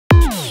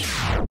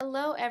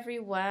Hello,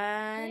 everyone.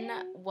 Hey.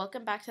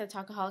 Welcome back to the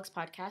Talkaholics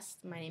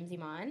podcast. My name's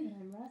Iman. And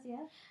I'm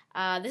Raazia.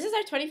 This is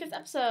our 25th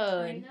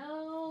episode. I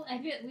know. I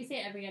feel we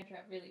say it every intro,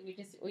 really. We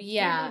just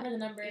Yeah. over the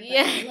number. But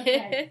Yeah. Look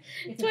at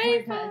it's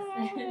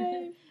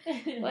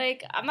 25.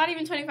 Like, I'm not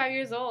even 25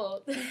 years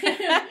old. We're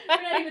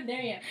not even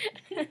there yet.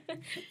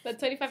 But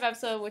 25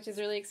 episode, which is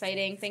really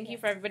exciting. Thank you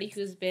for everybody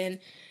who's been,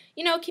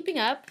 keeping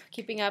up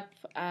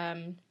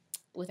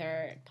with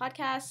our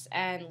podcasts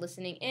and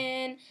listening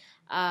in.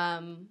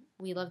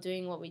 We love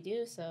doing what we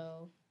do,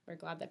 so we're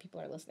glad that people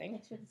are listening.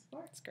 Thanks for the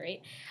support. It's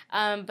great.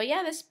 But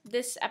yeah,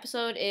 this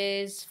episode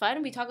is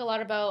fun. We talk a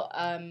lot about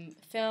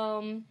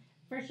film.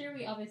 For sure,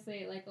 we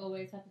obviously, like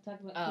always, have to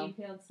talk about Key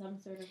Peele in some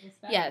sort of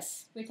respect.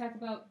 Yes. We talked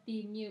about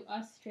the new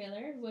Us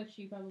trailer, which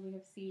you probably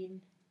have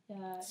seen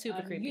Super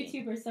on creepy.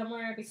 YouTube or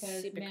somewhere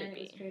because, Super man,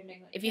 creepy. it was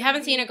trending. Like, if you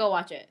haven't seen it, go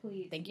watch it.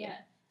 Please. Thank you. Yeah.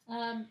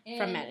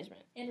 From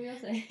management. And we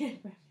also...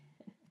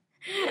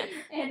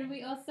 and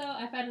we also...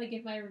 I finally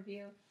give my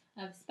review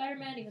of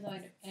Spiderman, even though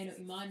I know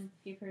Iman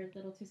gave her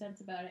little 2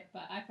 cents about it,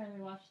 but I finally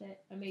watched it.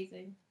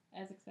 Amazing,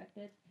 as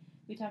expected.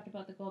 We talked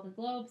about the Golden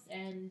Globes,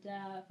 and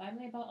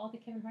finally about all the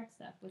Kevin Hart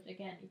stuff, which,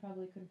 again, you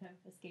probably couldn't have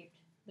escaped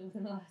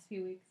within the last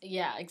few weeks.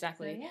 Yeah,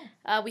 exactly. So,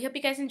 yeah. We hope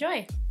you guys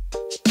enjoy. Bye.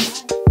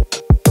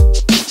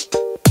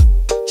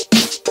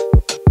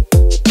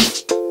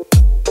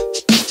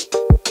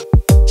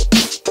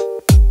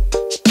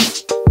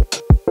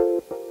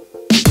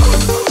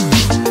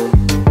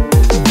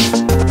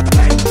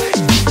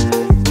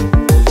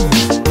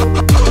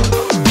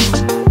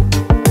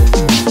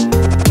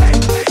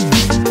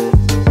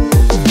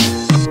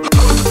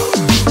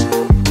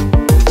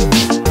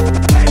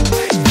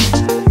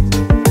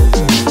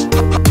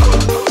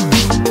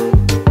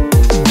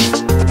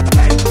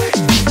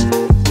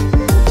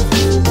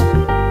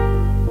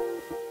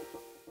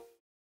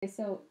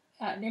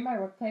 Near my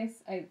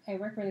workplace, I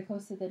work really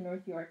close to the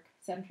North York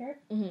Center,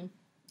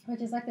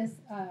 which is like this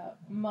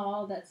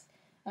mall that's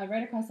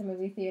right across the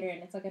movie theater,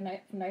 and it's like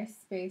a nice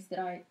space that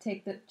I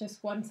take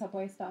just one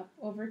subway stop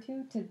over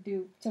to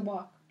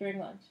walk during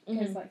lunch,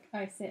 because like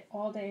I sit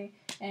all day,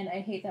 and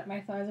I hate that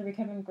my thighs are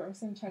becoming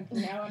gross and chunky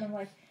now, and I'm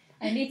like,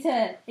 I need to,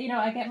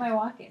 I get my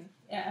walk in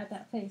at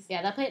that place.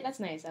 Yeah, that's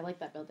nice. I like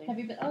that building. Have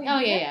you been? Oh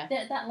yeah.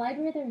 That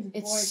library there is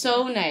gorgeous. It's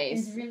so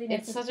nice. It's really nice.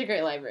 It's such a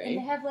great library. And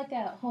they have like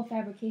a whole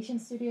fabrication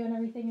studio and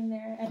everything in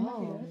there. I don't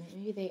know if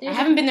maybe I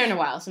haven't been there in a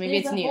while, so maybe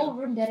it's new. There's a whole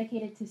room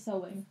dedicated to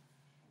sewing.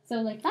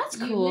 So like that's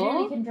cool. You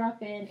literally can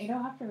drop in. You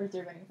don't have to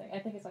reserve anything. I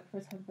think it's like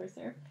first come first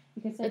serve.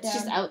 You can sit down. It's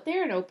just out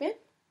there and open.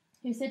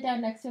 You sit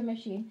down next to a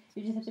machine.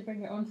 You just have to bring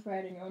your own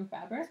thread and your own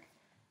fabric,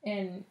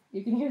 and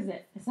you can use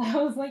it. So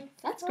I was like,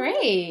 that's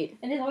great.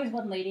 And there's always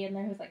one lady in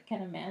there who's like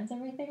kind of mans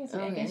everything,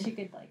 so I guess she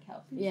could like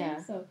help you.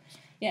 Yeah. So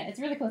yeah, it's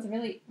really cool. It's a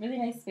really, really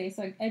nice space.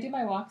 So I do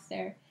my walks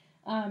there.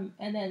 And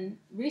then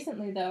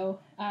recently though,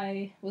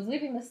 I was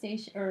leaving the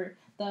station or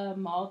the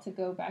mall to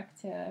go back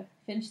to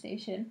Finch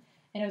Station,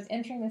 and I was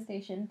entering the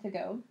station to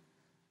go.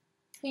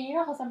 And you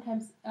know how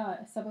sometimes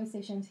subway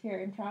stations here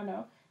in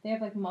Toronto, they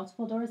have like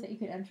multiple doors that you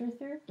could enter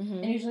through,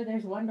 and usually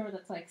there's one door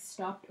that's like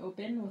stopped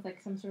open with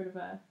like some sort of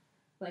a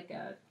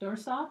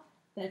doorstop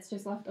that's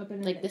just left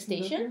open. Like the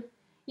station?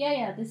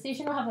 Yeah. The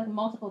station will have like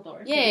multiple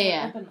doors.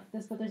 Yeah. Open like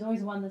this, but there's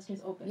always one that's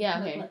just open. Yeah,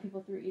 to let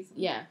people through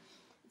easily. Yeah.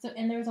 So,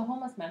 and there was a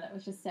homeless man that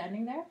was just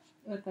standing there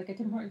with like a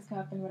Tim Hortons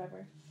cup and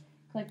whatever,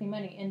 collecting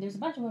money. And there's a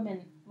bunch of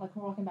women like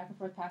were walking back and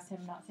forth past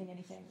him, not saying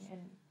anything,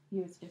 and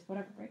he was just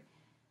whatever, right?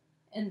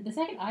 And the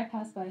second I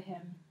passed by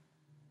him,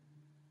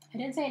 I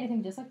didn't say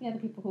anything, just like the other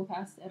people who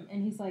passed him.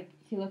 And he's like,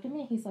 he looked at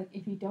me, he's like,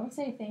 if you don't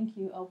say thank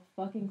you, I'll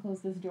fucking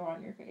close this door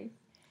on your face.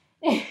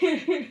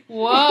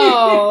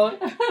 Whoa.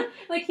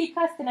 Like, he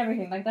cussed and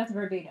everything. Like, that's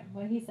verbatim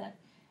what he said.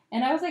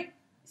 And I was, like,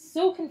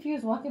 so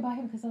confused walking by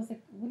him because I was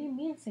like, what do you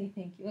mean say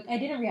thank you? Like, I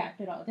didn't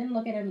react at all. Didn't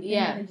look at him.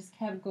 Yeah. And just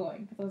kept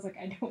going because I was like,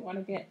 I don't want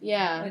to get,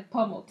 like,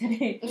 pummeled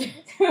today.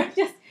 So I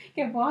just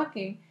kept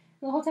walking.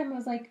 The whole time I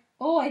was like,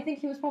 oh, I think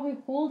he was probably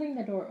holding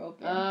the door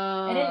open.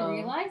 I didn't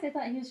realize. I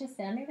thought he was just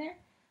standing there.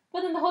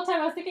 But then the whole time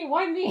I was thinking,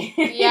 why me?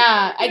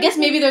 Yeah, I guess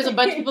maybe there's a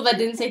bunch of people that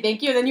didn't say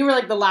thank you, and then you were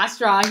like the last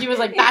straw. He was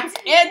like, that's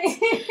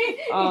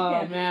it! Oh,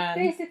 yeah, man.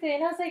 Basically,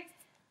 and I was like,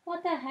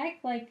 what the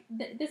heck? Like,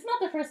 this is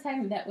not the first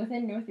time that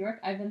within North York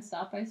I've been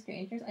stopped by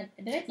strangers.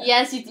 Did I say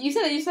yes, you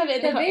said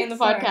it in the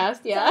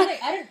podcast, yeah. So I was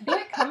like, do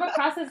I come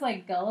across as,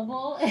 like,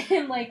 gullible?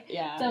 And, like,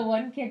 the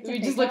one kid to we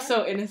just look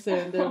so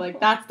innocent. They're like,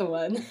 that's the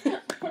one.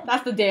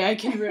 That's the day I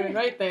can ruin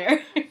right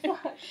there.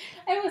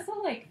 I was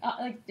so,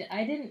 I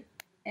didn't...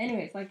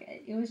 Anyways,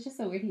 like, it was just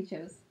so weird he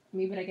chose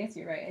me, but I guess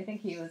you're right. I think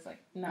he was, like,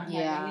 not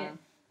having it.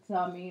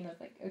 Saw me and was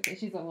like, okay,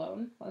 she's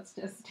alone. Let's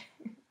just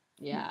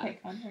pick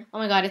on her. Oh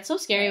my god, it's so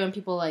scary when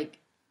people, like,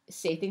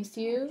 say things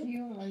to you.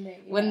 One day,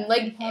 when,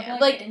 like, in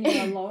public, and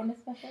you're alone,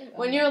 especially.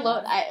 When you're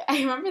alone, I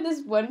remember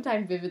this one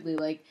time vividly,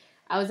 like,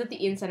 I was at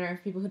the Ian Center.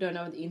 For people who don't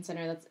know the Ian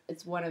Center,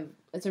 it's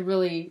a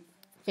really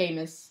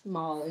famous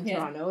mall in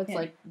Toronto. It's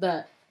like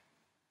the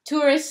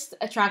tourist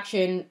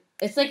attraction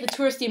It's like the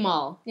touristy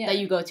mall that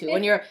you go to.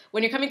 When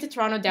you're coming to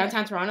Toronto,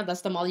 downtown Toronto,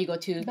 that's the mall you go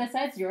to.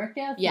 Besides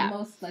Yorkdale, it's the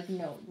most like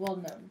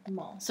well-known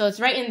mall. So it's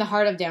right in the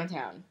heart of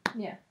downtown.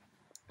 Yeah.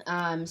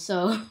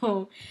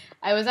 So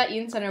I was at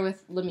Eaton Center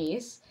with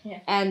Lamise,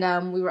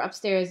 and we were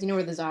upstairs. You know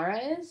where the Zara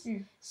is?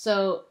 Mm.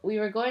 So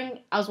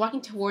I was walking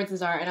towards the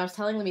Zara, and I was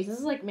telling Lamise, this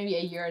is like maybe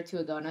a year or two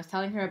ago, and I was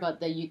telling her about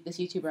this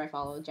YouTuber I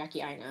follow,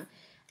 Jackie Aina.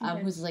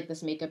 Who's like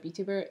this makeup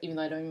YouTuber, even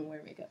though I don't even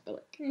wear makeup,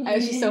 but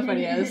like, she's so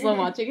funny. I just love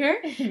watching her.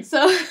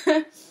 So,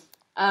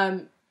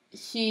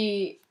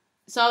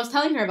 so I was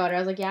telling her about her. I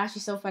was like, yeah,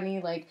 she's so funny.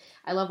 Like,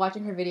 I love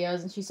watching her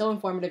videos, and she's so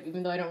informative,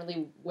 even though I don't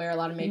really wear a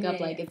lot of makeup.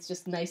 Like, it's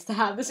just nice to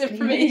have this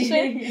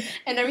information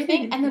and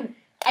everything. And then,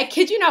 I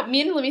kid you not,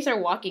 me and Lamise are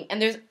walking,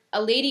 and there's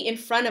a lady in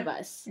front of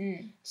us.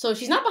 Mm. So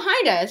she's not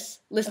behind us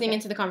listening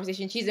into the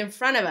conversation. She's in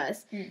front of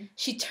us. Mm.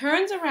 She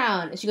turns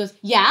around, and she goes,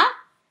 yeah?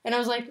 And I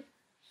was like,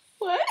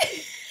 what?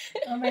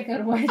 Oh my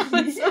god, why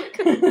is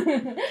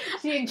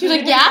she was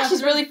like, yeah,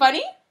 she's really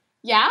funny?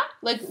 Yeah?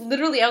 Like,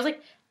 literally,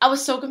 I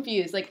was so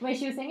confused. Like, wait,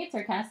 she was saying it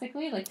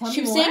sarcastically? Like, tell me more?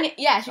 She was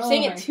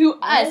saying it to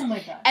us. Oh my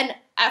god. And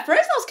at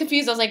first I was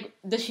confused. I was like,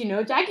 does she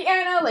know Jackie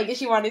Aina? Like, is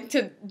she wanting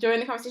to join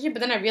the conversation? But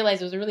then I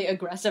realized it was really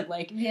aggressive,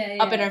 like,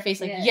 up in our face,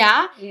 like,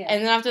 yeah?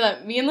 And then after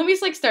that, me and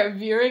Lamise, like, start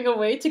veering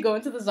away to go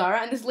into the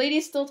Zara, and this lady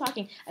is still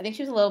talking. I think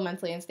she was a little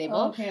mentally unstable.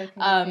 Oh,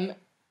 okay.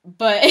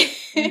 But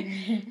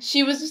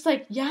she was just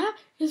like, yeah,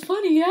 it's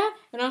funny, yeah?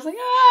 And I was like,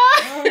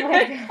 ah! Oh my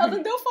god. I was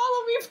like, don't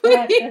follow me,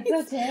 please!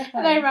 That's so terrifying.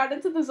 And I ran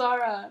into the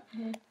Zara.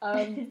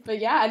 But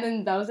yeah, and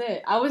then that was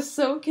it. I was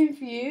so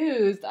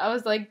confused. I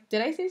was like,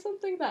 did I say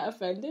something that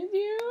offended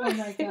you? Oh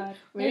my god.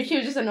 Maybe she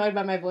was just annoyed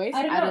by my voice.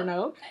 I don't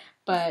know.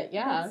 But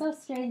yeah. That's so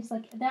strange.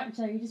 Like,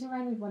 you just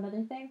reminded me of one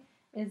other thing.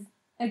 Is,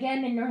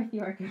 again, in North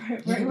York,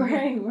 where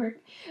I work,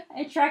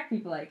 I track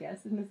people, I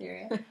guess, in this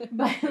area.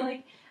 But,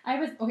 like, I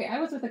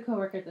was with a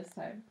coworker this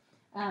time,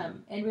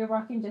 and we were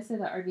walking just to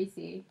the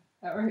RBC,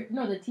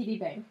 the TD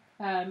Bank,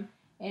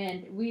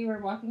 and we were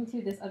walking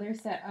to this other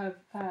set of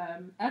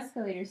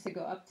escalators to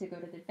go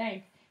to the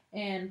bank,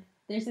 and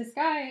there's this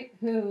guy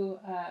who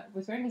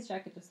was wearing his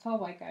jacket, this tall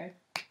white guy,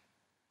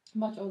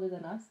 much older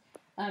than us,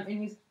 and he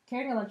was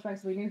carrying a lunch bag,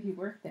 so we knew he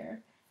worked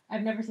there.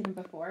 I've never seen him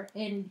before,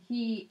 and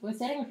he was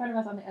standing in front of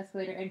us on the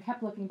escalator and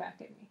kept looking back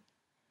at me.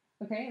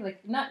 Okay,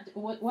 like, not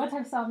one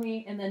time saw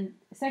me, and then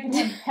the second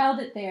time held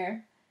it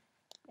there,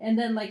 and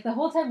then, like, the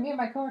whole time me and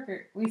my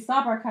coworker, we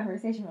stop our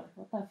conversation, we're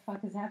like, what the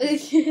fuck is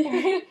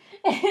happening?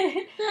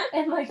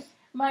 and like,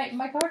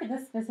 my coworker,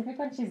 this specific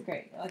one, she's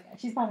great. Like,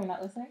 she's probably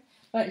not listening,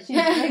 but she's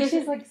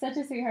like such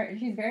a sweetheart, and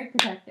she's very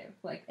protective.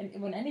 Like, and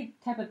when any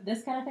type of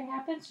this kind of thing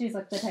happens, she's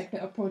like the type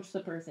to approach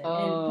the person and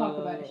talk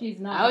about it. She's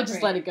not. I would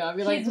just let it go. I'd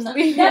be like, just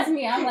leave. That's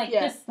me. I'm like,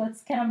 just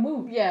let's kind of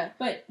move. Yeah.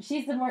 But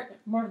she's the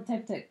more the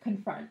type to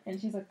confront,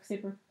 and she's like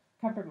super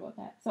comfortable with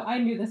that. So I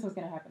knew this was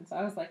gonna happen. So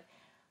I was like,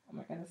 oh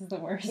my god, this is the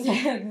worst.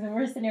 Like, the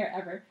worst scenario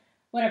ever.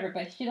 Whatever.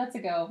 But she lets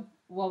it go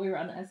while we were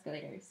on the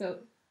escalator. So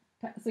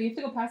you have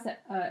to go past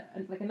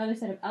like another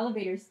set of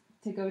elevators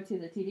to go to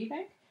the TD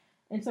Bank.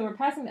 And so we're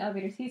passing the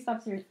elevators. He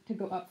stops here to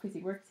go up because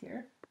he works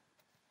here.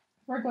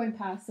 We're going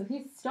past. So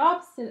he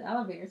stops to the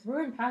elevators. We're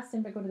going past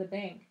him to go to the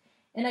bank.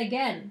 And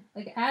again,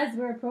 like, as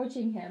we're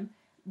approaching him,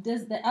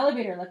 does the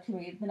elevator look to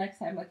me the next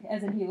time? Like,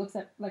 as in he looks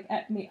up, like,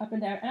 at me up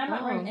and down. And I'm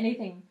not wearing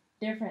anything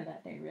different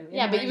that day, really.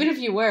 Yeah, but even if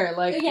you were,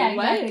 like, yeah,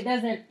 what? Exactly.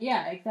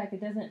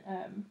 It doesn't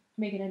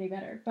make it any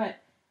better. But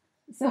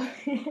so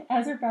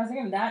as we're passing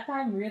him, that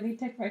time really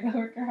ticked my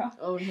coworker off.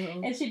 Oh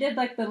no! And she did,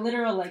 like, the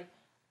literal, like,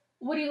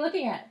 what are you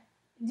looking at?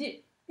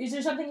 Is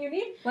there something you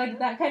need? Like,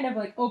 that kind of,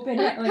 like, open,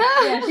 like,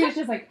 yeah, she was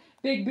just, like,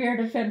 big beard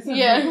defensive.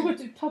 Yeah. Like,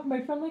 what, talk to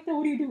my friend like that?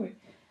 What are you doing?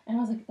 And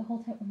I was like, the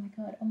whole time, oh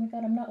my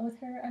god, I'm not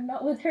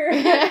with her.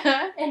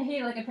 And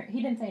he, like,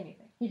 he didn't say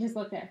anything. He just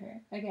looked at her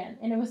again.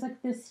 And it was,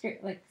 like, this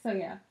straight, like, so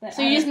yeah.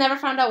 So you just never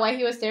found out why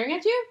he was staring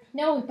at you?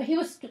 No, but he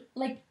was,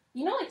 like,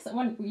 you know, like,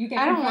 when you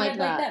get confronted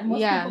like that, most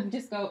people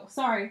just go,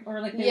 sorry, or,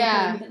 like, they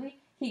look immediately.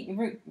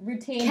 He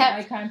retained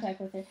eye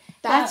contact with her.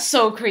 That's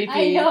so creepy.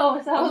 I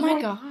know. So oh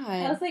my god.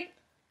 I was like,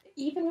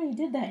 even when he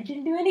did that, he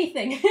didn't do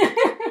anything.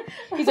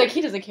 He's like,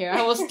 he doesn't care.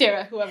 I will stare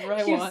at whoever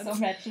I want. She was so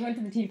mad. She went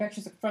to the team back. She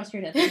was like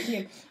frustrated at the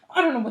team.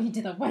 I don't know what he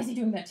did. Why is he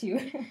doing that to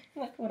you?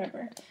 Like,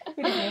 whatever.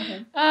 We don't know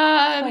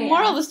him.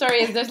 Moral of the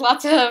story is there's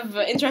lots of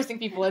interesting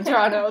people in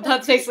Toronto.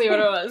 That's basically what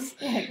it was.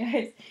 Yeah,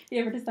 guys. If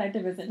you ever decide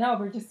to visit, no,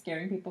 we're just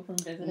scaring people from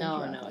visiting.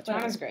 No,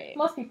 Toronto's great.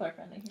 Most people are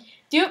friendly.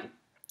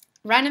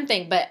 Random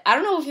thing, but I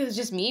don't know if it was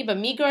just me, but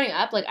me growing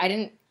up, like, I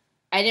didn't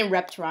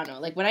rep Toronto.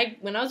 Like, when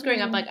I was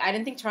growing up, like, I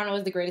didn't think Toronto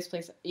was the greatest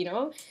place, you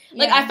know?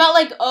 Like, I felt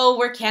like, oh,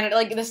 we're Canada.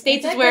 Like, the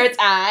States is where it's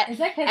at.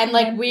 And,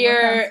 like,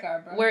 we're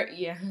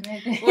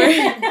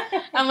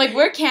I'm like,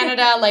 we're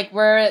Canada. Like,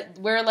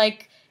 we're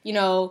like, you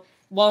know,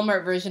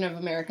 Walmart version of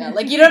America.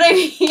 Like, you know what I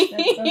mean?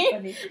 That's so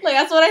funny. Like,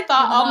 that's what I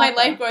thought all my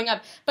life growing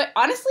up. But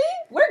honestly,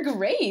 we're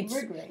great.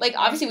 We're great. Like,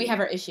 obviously, we have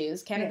our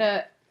issues.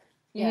 Canada...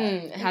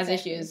 it has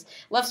issues.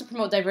 Loves to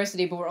promote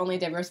diversity, but we're only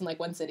diverse in like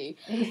one city.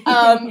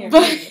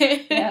 Select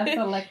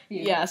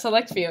few. Yeah,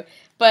 select few.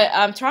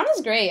 But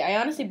Toronto's great. I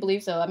honestly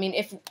believe so. I mean,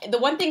 if the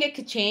one thing it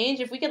could change,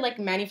 if we could like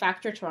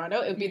manufacture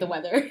Toronto, it would be the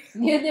weather. If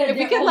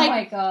we could,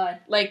 my God,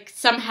 like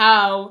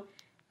somehow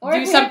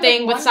do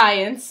something with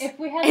science if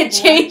we had and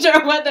change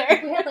our weather.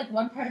 If we had like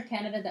one part of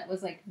Canada that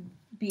was like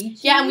beach.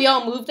 Yeah, and we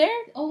all moved there.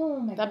 Oh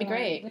my God, that'd be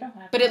great. We don't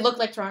have. But it looked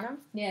like Toronto.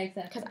 Yeah,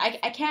 exactly. Because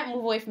I can't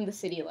move away from the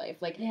city life.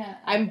 Like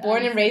I'm I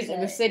born and raised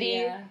in the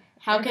city. Yeah.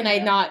 How can I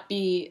not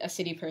be a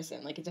city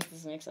person? Like, it just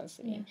doesn't make sense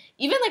to me.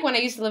 Even, like, when I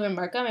used to live in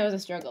Markham, it was a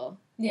struggle.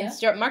 Yeah.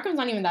 Markham's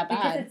not even that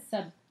bad. Because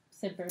it's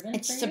suburban.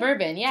 It's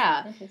suburban,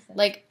 yeah.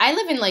 Like, I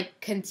live in, like,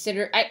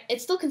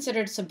 it's still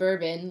considered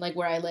suburban, like,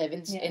 where I live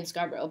in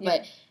Scarborough,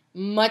 but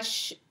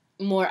much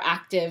more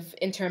active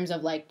in terms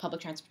of, like, public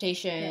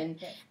transportation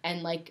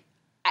and, like,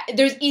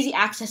 there's easy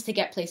access to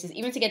get places.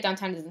 Even to get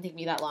downtown doesn't take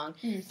me that long.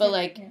 But,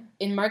 like,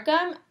 in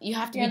Markham, you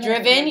have to be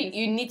driven.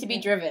 You need to be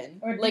driven.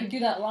 Or like,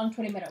 do that long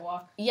 20-minute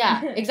walk.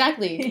 Yeah,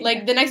 exactly.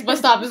 Like, the next bus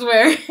stop is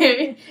where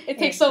it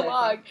takes so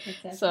long.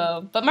 Exactly.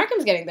 So, but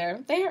Markham's getting there.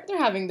 They're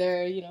having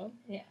their,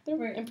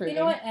 they're improving. You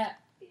know what?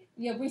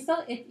 We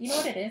still, you know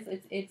what it is?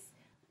 It's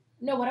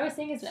no, what I was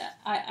saying is that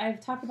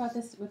I've talked about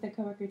this with a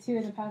coworker, too,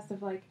 in the past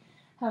of, like,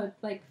 how,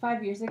 like,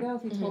 5 years ago,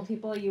 if you told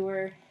people you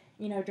were,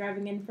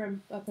 driving in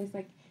from a place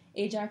like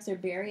Ajax or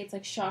Barrie, it's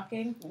like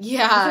shocking.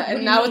 Yeah, like,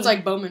 and now it's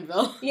like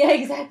Bowmanville. Yeah,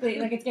 exactly.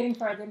 Like it's getting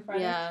farther and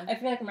farther. Yeah. I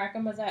feel like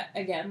Markham was at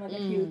again like a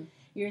few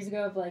years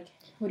ago of like,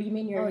 what do you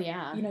mean you're?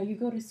 You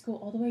go to school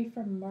all the way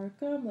from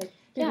Markham, like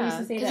used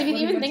to say that. Because if you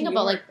even think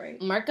about York, like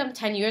Markham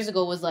 10 years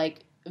ago was like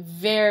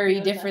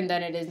very different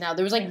than it is now.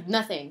 There was like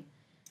nothing.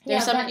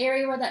 There's that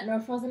area where that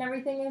Norfolk and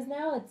everything is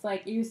now, it's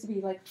like, it used to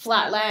be like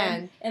flat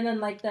land. And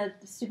then like the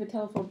stupid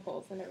telephone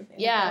poles and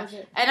everything. Yeah.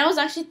 And I was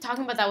actually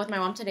talking about that with my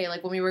mom today,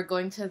 like when we were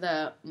going to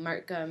the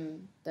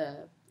Markham,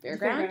 the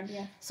fairground.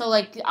 Yeah. So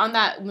like on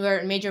that,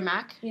 where Major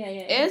Mac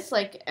is,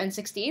 like, and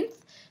 16th,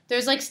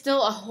 there's like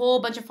still a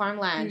whole bunch of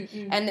farmland.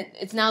 And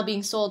it's now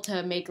being sold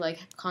to make like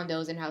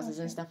condos and houses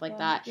and stuff like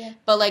that. Yeah.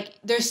 But like,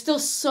 there's still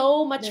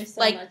so much,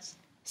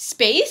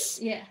 space,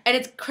 and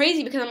it's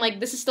crazy because I'm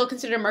like, this is still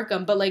considered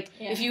Markham, but like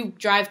if you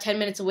drive 10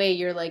 minutes away,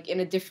 you're like in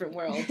a different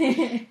world.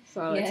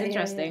 So it's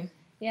interesting.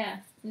 But yeah,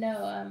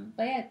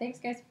 thanks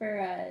guys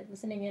for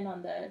listening in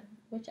on the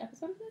which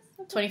episode is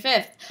this?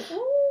 25th.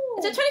 Ooh.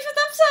 It's our 25th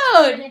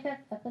episode.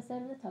 25th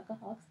episode of the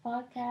Talkaholics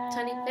podcast.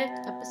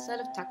 25th episode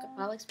of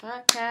Talkaholics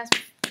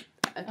podcast.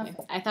 Okay.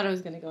 I thought I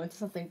was going to go into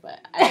something,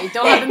 but I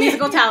don't have the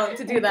musical talent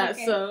to do that,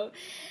 so...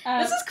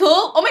 this is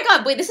cool. Oh my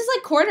god, wait, this is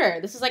like quarter.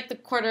 This is like the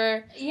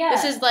quarter... Yeah.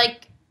 This is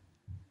like...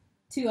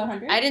 To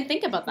 100? I didn't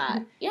think about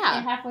that.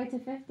 Yeah. Halfway to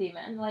 50,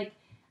 man. Like,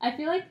 I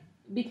feel like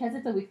because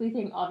it's a weekly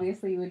thing,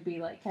 obviously you would be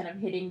like kind of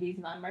hitting these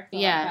landmarks a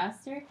lot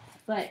faster,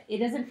 but it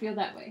doesn't feel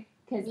that way.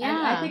 Because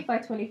I think by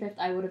 25th,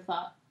 I would have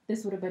thought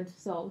this would have been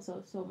so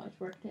much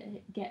work to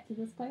get to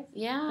this place.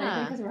 Yeah. But I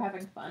think because we're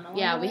having fun.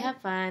 We have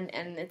fun,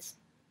 and it's...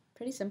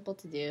 pretty simple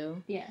to do.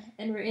 Yeah,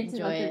 and we're into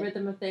like the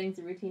rhythm of things.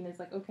 The routine is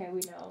like, okay,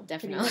 we know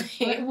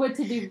definitely what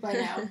to do by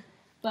now.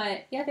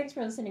 But yeah, thanks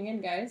for listening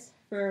in, guys,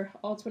 for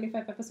all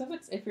 25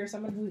 episodes. If you're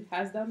someone who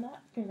has done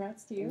that,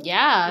 congrats to you.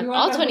 Yeah,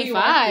 all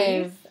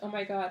 25. Oh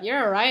my god,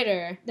 you're a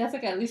writer. That's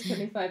like at least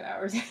 25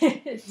 hours.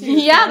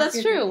 Yeah,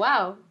 that's true.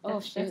 Wow.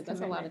 Oh shit,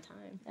 that's a lot of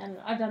time. I don't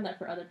know. I've done that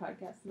for other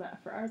podcasts, but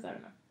for ours, I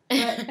don't know.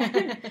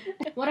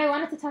 But what I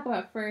wanted to talk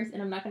about first,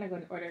 and I'm not going to go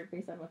in order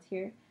based on what's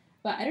here,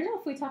 but I don't know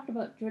if we talked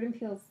about Jordan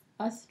Peele's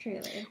Us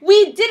trailer.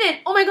 We didn't!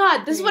 Oh my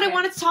god, this is what I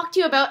wanted to talk to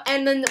you about,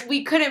 and then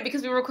we couldn't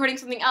because we were recording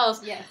something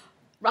else. Yes.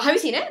 Have you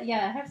seen it?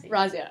 Yeah, I have seen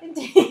Raazia.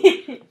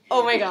 it.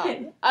 Oh my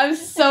god. I'm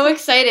so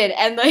excited,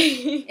 and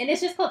like... And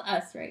it's just called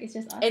Us, right? It's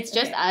just Us? It's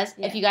just Us.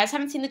 Yeah. If you guys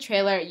haven't seen the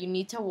trailer, you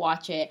need to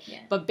watch it. Yeah.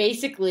 But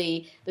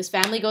basically, this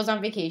family goes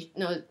on vacation.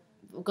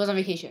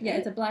 Yeah,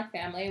 it's a black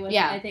family. With,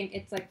 I think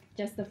it's like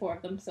just the four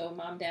of them, so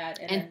mom, dad,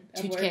 and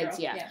then 2 kids.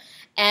 Yeah.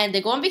 And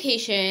they go on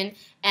vacation,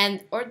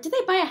 or did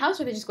they buy a house,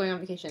 or are they just going on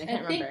vacation? I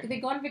can't remember. I think they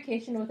go on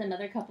vacation with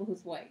another couple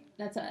who's white.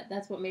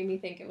 That's what made me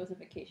think it was a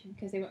vacation,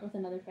 because they went with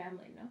another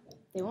family. No,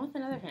 they went with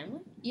another family.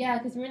 Yeah,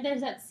 because remember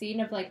there's that scene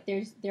of like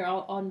they're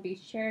all on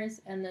beach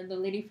chairs, and then the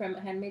lady from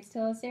Handmaid's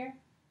Tale is there.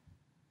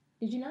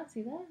 Did you not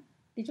see that?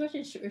 Did you watch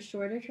a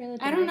shorter trailer?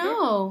 I don't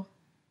know.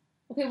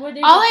 Okay,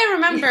 all I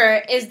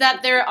remember is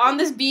that they're on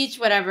this beach,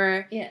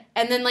 whatever. Yeah.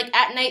 And then, like,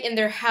 at night in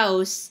their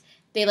house,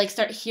 they, like,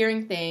 start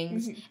hearing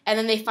things. Mm-hmm. And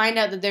then they find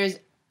out that there's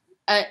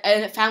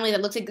a family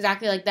that looks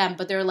exactly like them,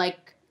 but they're,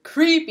 like,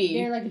 creepy.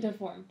 They're, like,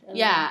 deformed.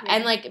 Yeah.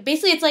 And, like,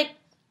 basically it's, like,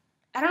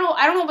 I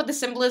don't know what the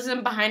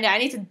symbolism behind it. I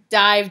need to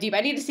dive deep. I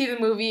need to see the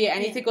movie. I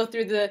need to go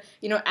through the,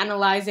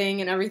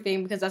 analyzing and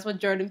everything, because that's what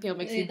Jordan Peele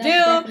makes you do.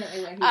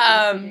 Definitely what he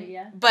does to do,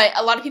 yeah. But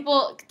a lot of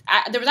people...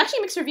 there was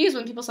actually mixed reviews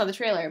when people saw the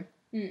trailer.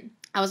 Mm.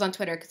 I was on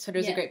Twitter, because Twitter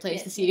is a great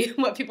place to see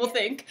what people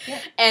think. Yeah.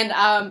 And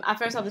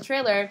after I saw the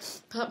trailer,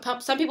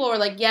 some people were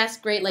like, yes,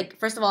 great. Like,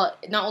 first of all,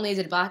 not only is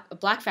it a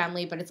black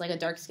family, but it's like a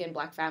dark-skinned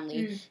black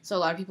family. Mm. So a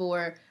lot of people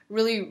were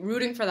really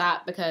rooting for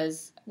that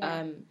because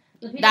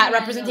that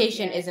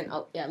representation isn't.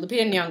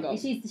 Lupita Nyong'o.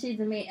 She's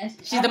the main.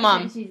 She's the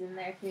mom. She's in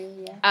there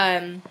too. Yeah.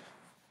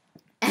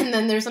 And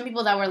then there's some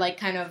people that were like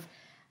kind of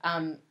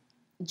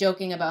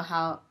joking about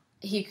how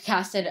he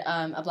casted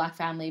a black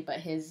family, but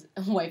his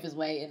wife is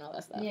white and all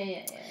that stuff.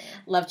 Yeah.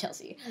 Love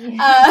Chelsea.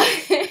 Yeah.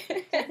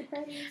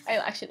 I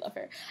actually love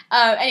her.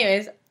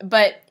 Anyways,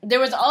 but there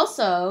was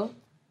also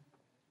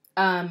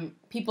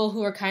people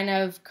who were kind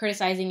of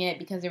criticizing it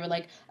because they were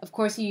like, of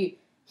course he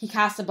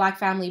cast a black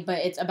family, but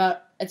it's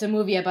a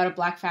movie about a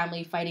black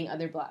family fighting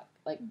other black.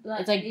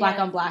 It's like black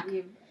on black.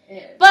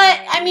 But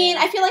I mean,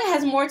 I feel like it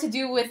has more to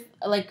do with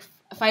like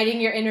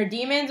fighting your inner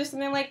demons or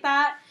something like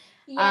that.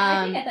 Yeah,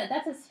 I think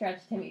that's a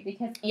stretch to me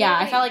because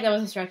I felt like that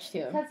was a stretch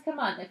too. Because come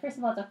on, first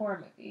of all, it's a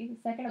horror movie.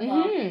 Second of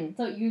all,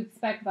 so you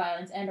expect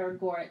violence and or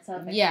gore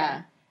itself.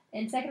 Yeah.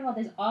 And second of all,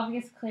 there's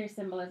obvious, clear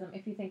symbolism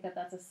if you think that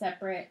that's a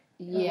separate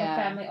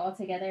family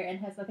altogether and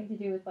has nothing to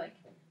do with like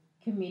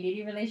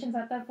community relations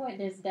at that point.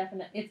 There's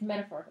it's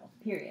metaphorical.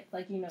 Period.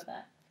 Like you know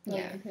that.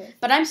 Yeah.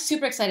 But I'm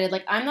super excited.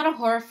 Like, I'm not a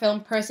horror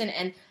film person,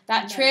 and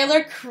that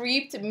trailer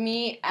creeped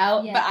me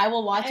out, but I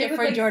will watch it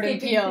for Jordan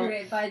Peele.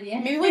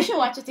 Maybe we should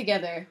watch it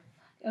together.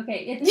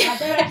 Okay,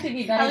 that would actually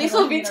be better. At least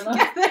we'll be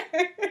together.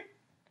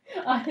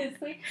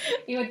 Honestly,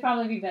 it would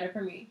probably be better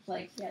for me.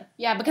 Like, yes.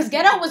 Yeah, because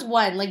Get Out was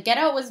one. Like, Get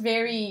Out was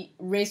very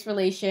race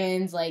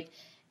relations. Like,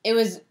 it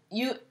was,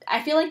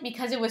 I feel like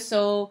because it was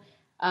so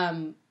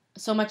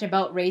much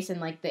about race and,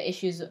 like, the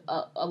issues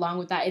along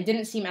with that, it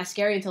didn't seem as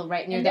scary until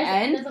right near the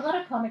end. There's a lot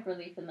of comic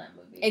relief in that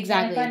movie.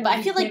 Exactly. But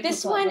I feel like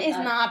this one is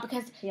not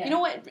because, you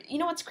know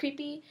what's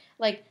creepy?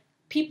 Like,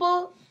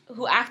 people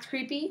who act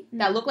creepy,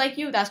 that look like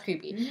you, that's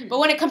creepy. Mm-hmm. But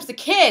when it comes to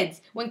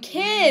kids, when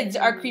kids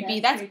are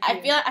creepy,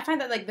 I find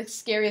that, like, the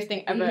scariest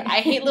thing ever. I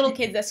hate little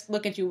kids that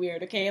look at you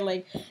weird, okay?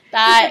 Like,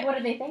 that... Like, what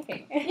are they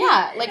thinking?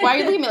 Yeah, like, why are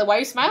you looking at me? Like, why are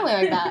you smiling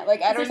like that?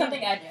 Like, I don't... Is there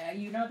something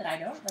you know that I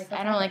don't? Like,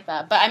 I don't like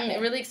that. But I'm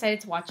really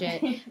excited to watch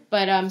it.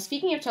 But,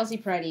 speaking of Chelsea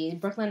Peretti,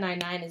 Brooklyn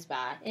Nine-Nine is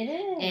back. It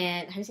is.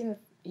 And have you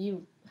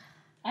seen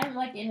I'm,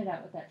 like, in and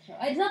out with that show.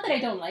 It's not that I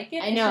don't like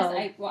it. I know.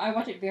 It's just I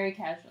watch it very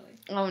casually.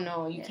 Oh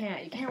no, you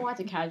can't. You can't watch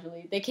it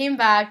casually. They came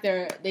back.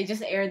 They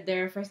just aired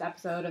their first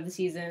episode of the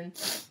season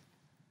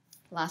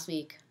last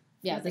week.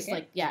 Yeah,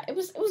 it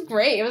was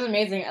great. It was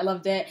amazing. I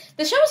loved it.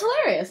 The show was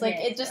hilarious. Like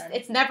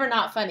it's never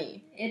not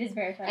funny. It is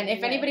very funny. And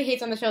if anybody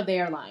hates on the show, they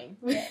are lying.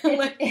 Yeah,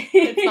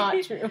 it's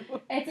not true.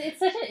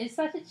 It's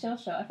such a chill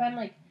show. I find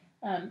like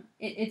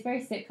it's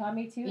very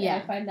sitcom-y too. Yeah.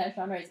 And I find that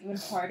genre is even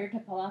harder to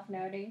pull off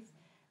nowadays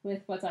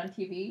with what's on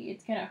TV.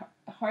 It's kind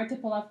of hard to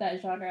pull off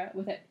that genre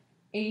with it.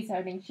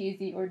 Sounding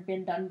cheesy or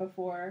been done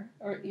before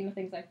or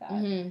things like that.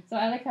 Mm-hmm. So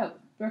I like how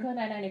Brooklyn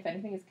Nine-Nine, if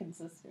anything, is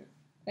consistent.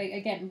 Like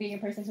again, being a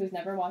person who's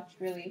never watched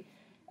really,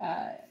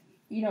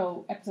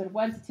 episode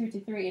 1 to 2 to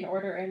 3 in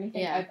order or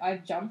anything. Yeah.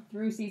 I've jumped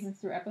through seasons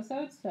through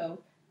episodes, so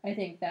I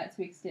think that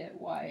speaks to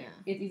why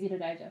it's easy to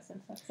digest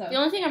and stuff. So the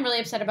only thing I'm really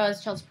upset about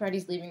is Chelsea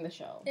Peretti's leaving the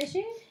show. Is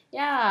she?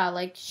 Yeah,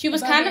 like she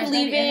was kind of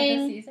leaving. The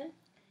end of the season?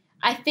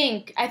 I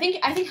think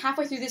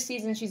halfway through this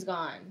season she's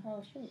gone.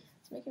 Oh shoot.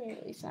 Making me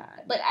really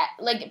sad.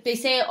 Like they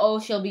say,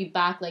 she'll be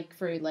back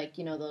for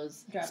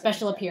those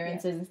special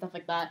appearances and stuff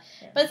like that.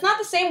 Yeah. But it's not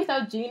the same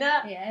without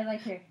Gina. Yeah, I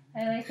like her.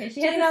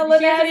 Gina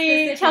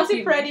Linetti,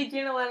 Chelsea Peretti,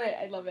 Gina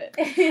Linetti. I love it.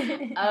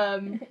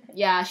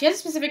 Yeah, she has a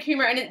specific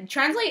humor, and it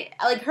translates.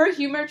 Like her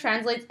humor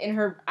translates in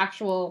her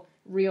actual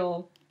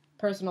real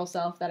personal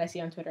self that I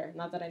see on Twitter.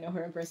 Not that I know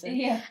her in person.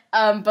 Yeah.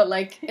 But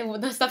like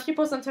the stuff she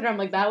posts on Twitter, I'm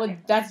like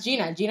that's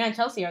Gina. Gina and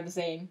Chelsea are the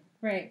same.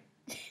 Right.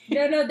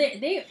 No,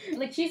 they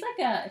like she's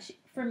like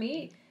for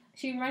me,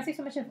 she reminds me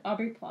so much of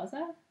Aubrey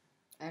Plaza.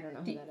 I don't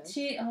know who that is.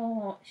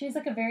 She's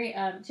like a very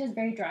she has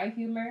very dry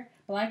humor,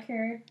 black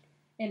hair,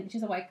 and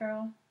she's a white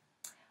girl.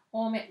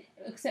 Oh man!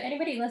 So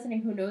anybody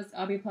listening who knows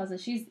Aubrey Plaza,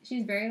 she's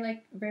very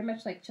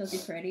much like Chelsea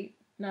Peretti.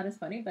 Not as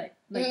funny, but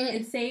like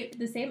it's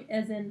the same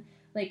as in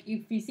like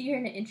if you see her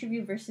in an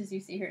interview versus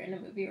you see her in a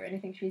movie or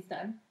anything she's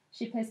done,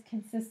 she plays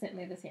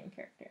consistently the same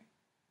character.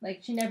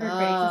 Like, she never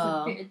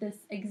breaks. It's this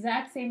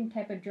exact same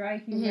type of dry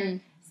humor,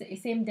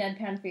 same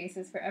deadpan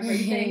faces for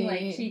everything.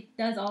 Like, she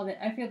does all of it.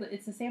 I feel that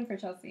it's the same for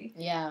Chelsea.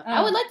 Yeah.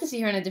 I would like to see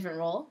her in a different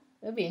role.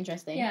 It would be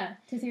interesting. Yeah.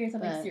 To see her in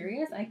something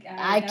serious? I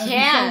can't. Would be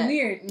so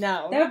weird.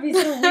 No. That would be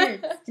so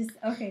weird. Just,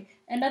 okay.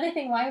 Another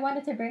thing why I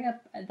wanted to bring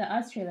up the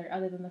Us trailer,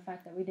 other than the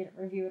fact that we didn't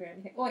review it or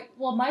anything.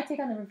 Well, my take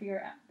on the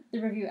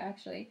review,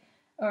 actually,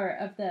 or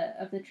of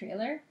the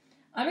trailer,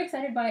 I'm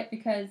excited by it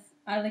because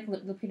I like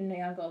Lupita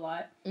Nyong'o a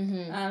lot.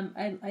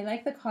 Mm-hmm. I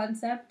like the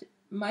concept.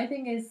 My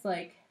thing is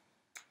like,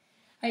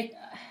 I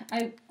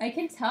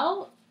can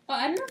tell. Oh,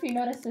 I don't know if you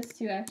noticed this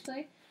too.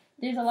 Actually,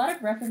 there's a lot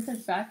of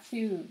references back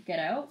to Get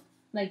Out.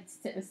 Like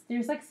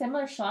there's like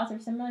similar shots or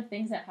similar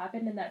things that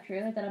happened in that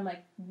trailer that I'm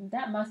like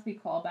that must be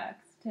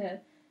callbacks to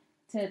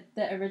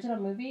the original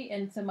movie.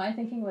 And so my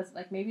thinking was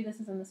like maybe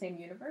this is in the same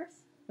universe,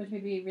 which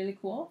would be really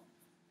cool.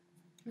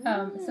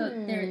 So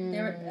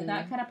there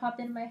that kind of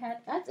popped into my head.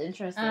 That's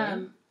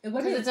interesting.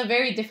 Because it's a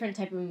very different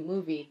type of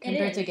movie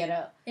compared to Get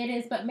Out. It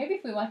is, but maybe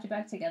if we watch it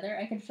back together,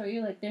 I can show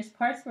you, like, there's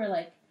parts where,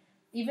 like,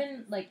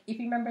 even, like, if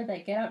you remember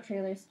that Get Out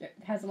trailer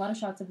has a lot of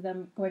shots of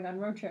them going on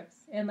road trips.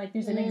 And, like,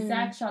 there's an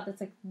exact shot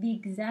that's, like, the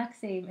exact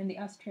same in the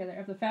Us trailer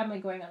of the family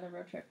going on the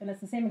road trip. And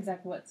it's the same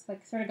exact woods.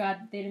 Like, swear to God,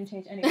 they didn't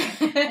change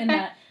anything in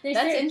that.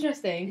 That's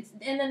interesting.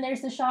 And then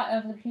there's the shot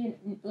of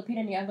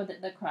Lupita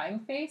Nyong'o, the crying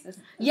face.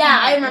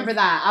 I remember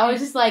that. I was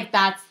just like,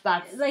 that's...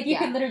 Like, you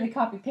could literally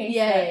copy-paste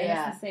that,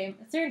 and it's the same.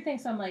 Certain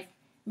things, so I'm like,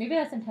 maybe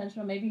that's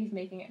intentional. Maybe he's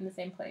making it in the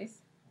same place,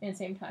 in the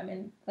same time.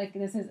 And, like,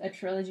 this is a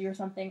trilogy or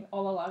something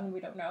all along and we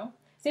don't know.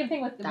 Same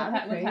thing with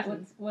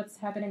what's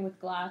happening with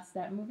Glass,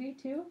 that movie,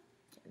 too.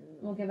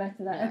 We'll get back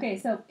to that. Yeah. Okay,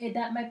 so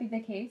that might be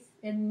the case.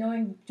 And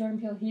knowing Jordan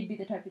Peele, he'd be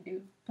the type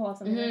to pull off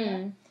something like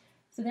that.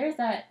 So there's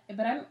that.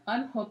 But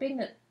I'm hoping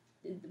that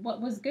what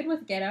was good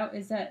with Get Out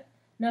is that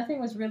nothing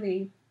was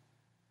really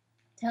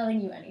telling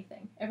you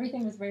anything.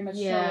 Everything was very much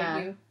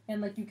showing you.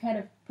 And, like, you kind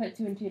of put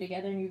two and two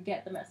together and you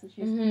get the message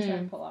he's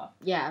trying to pull off.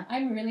 Yeah.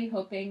 I'm really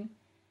hoping...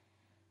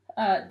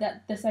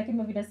 that the second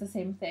movie does the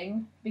same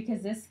thing,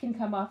 because this can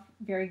come off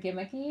very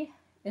gimmicky,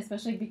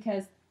 especially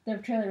because the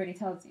trailer already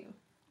tells you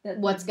that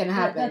what's going to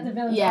happen. That the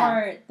villains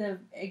are the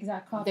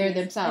exact copies. They're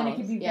themselves. And it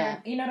could be very,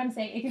 you know what I'm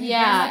saying? It could be it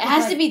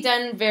has to be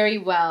done very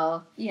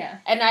well. Yeah.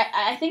 And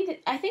I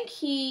think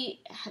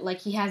he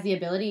has the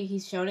ability.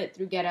 He's shown it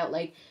through Get Out.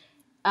 Like,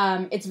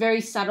 it's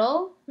very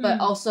subtle, but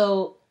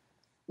also,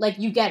 like,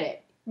 you get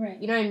it. Right.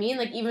 You know what I mean?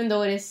 Like, even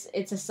though it's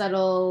a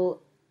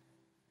subtle,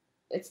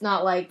 it's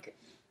not like...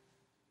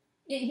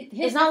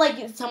 It's not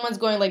like someone's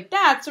going like,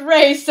 that's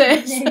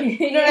racist.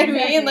 You know what I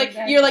mean? Like,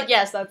 you're like,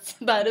 yes,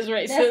 that is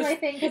racist. That's my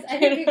thing, because I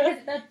think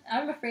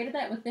I'm afraid of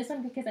that with this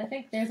one, because I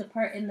think there's a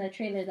part in the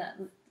trailer that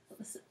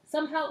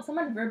somehow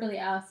someone verbally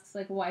asks,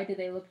 like, why do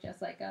they look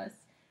just like us?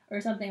 Or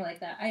something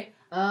like that.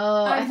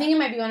 I think it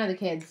might be one of the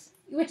kids.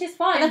 Which is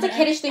fine. But that's a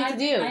kiddish thing to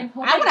do.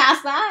 I would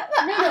ask that.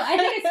 No, I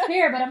think it's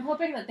fair, but I'm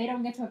hoping that they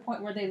don't get to a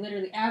point where they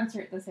literally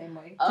answer it the same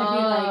way.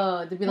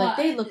 To be like,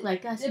 they look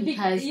like us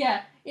because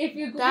if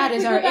you that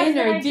is our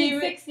inner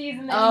demon.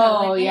 And then,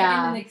 and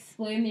then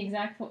explain the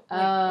exact.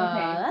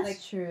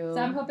 That's true.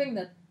 So I'm hoping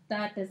that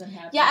doesn't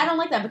happen. Yeah, I don't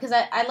like that, because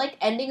I like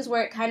endings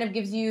where it kind of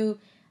gives you.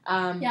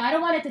 I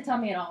don't want it to tell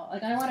me at all.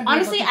 Like, I want to.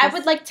 Honestly, I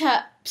would like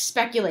to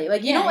speculate.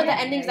 Like, you know what, the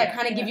endings that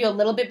kind of give you a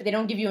little bit, but they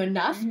don't give you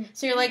enough. Mm-hmm.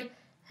 So you're like.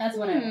 That's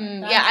what I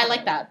want. I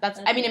like that.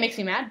 I mean, it makes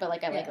me mad, but,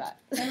 like, I like that.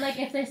 And, like,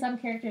 if there's some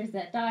characters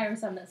that die or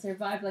some that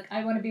survive, like,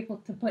 I want to be able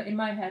to put in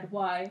my head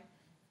why,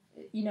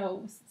 you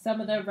know, some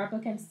of the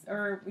replicants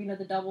or, you know,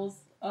 the doubles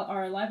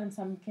are alive and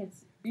some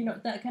kids, you know,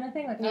 that kind of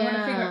thing. Like, I want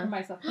to figure out for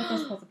myself, put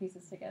those puzzle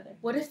pieces together.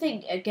 What if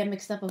they get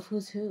mixed up of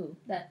who's who?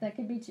 That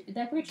could be true.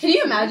 Can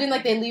you imagine,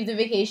 like, they leave the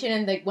vacation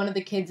and, like, one of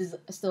the kids is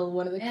still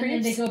one of the creeps? And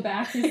then they go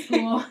back to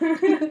school.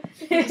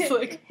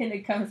 And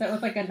it comes out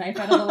with, like, a knife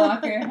out of the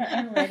locker.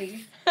 I'm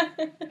ready.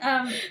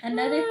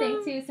 Another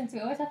thing, too, since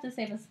we always have to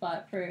save a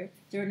spot for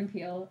Jordan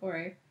Peele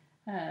or,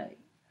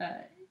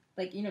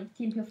 like, you know,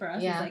 Key and Peele for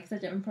us is, like,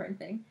 such an important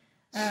thing.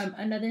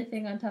 Another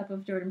thing on top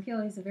of Jordan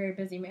Peele, he's a very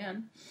busy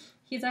man.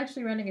 He's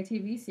actually running a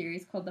TV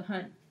series called The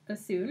Hunt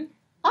soon.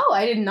 Oh,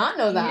 I did not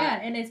know that.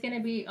 Yeah, and it's going to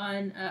be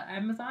on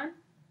Amazon,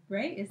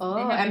 right?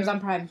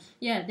 Amazon Prime.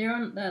 Yeah, they're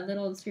on the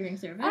little streaming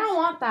service. I don't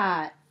want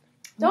that.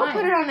 Don't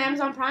put it on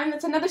Amazon Prime.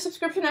 That's another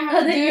subscription I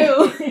have to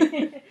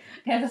do.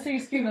 Guys, that's where you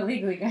stream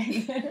illegally,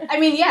 guys. I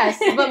mean, yes,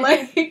 but,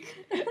 like,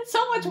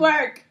 so much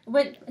work.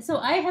 But, so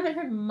I haven't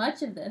heard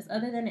much of this,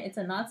 other than it's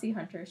a Nazi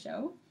hunter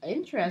show.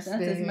 Interesting.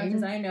 That's as much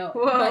as I know.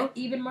 Whoa. But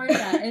even more than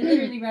that, I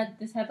literally read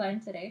this headline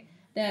today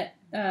that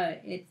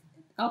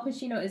Al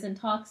Pacino is in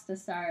talks to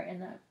star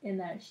in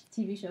that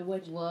TV show,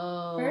 which,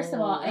 first of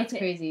all, that's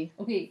crazy.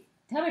 Okay,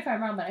 tell me if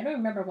I'm wrong, but I don't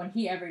remember when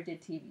he ever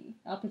did TV.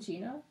 Al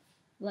Pacino?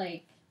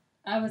 Like...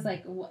 I was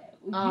like, what?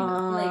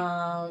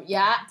 I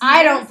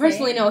don't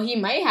personally know. He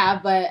might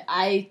have, but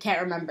I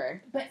can't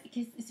remember. But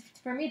because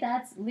for me,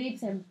 that's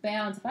leaps and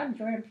bounds. If I'm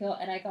Jordan Peele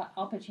and I got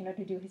Al Pacino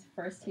to do his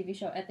first TV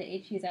show at the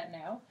age he's at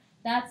now,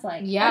 that's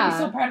like, I'd be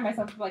so proud of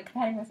myself for, like,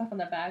 patting myself on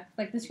the back.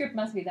 Like, the script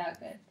must be that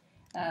good.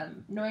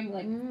 Knowing,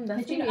 like,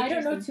 Pacino, I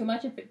don't know too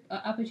much of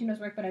Al Pacino's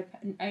work, but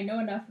I know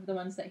enough of the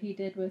ones that he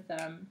did with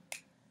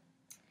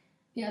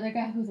the other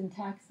guy who's in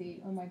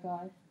Taxi. Oh my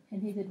god,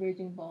 and he did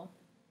Raging Bull.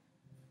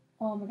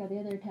 Oh my god, the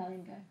other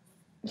Italian guy.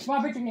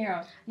 Robert De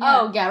Niro.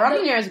 Yeah.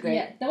 Robert De Niro's great.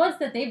 Yeah, the ones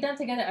that they've done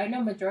together, I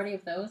know majority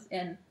of those,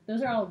 and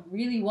those are all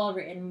really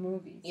well-written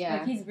movies. Yeah.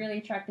 Like, he's really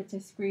attracted to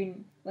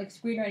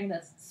screenwriting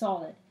that's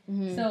solid.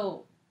 Mm-hmm.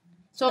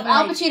 So if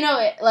Al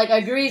Pacino, like,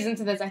 agrees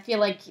into this, I feel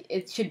like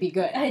it should be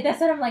good.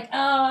 That's what I'm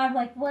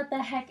like, what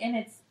the heck? And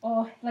it's,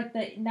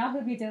 now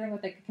he'll be dealing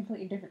with, like, a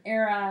completely different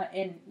era,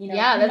 and, you know.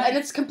 Yeah, and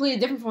it's completely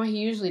different from what he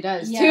usually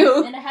does,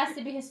 too. And it has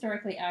to be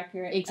historically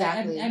accurate.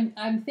 Exactly.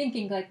 I'm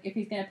thinking, like, if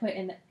he's going to put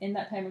in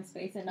that time and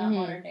space and not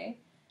modern day.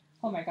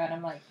 Oh my god,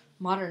 I'm like.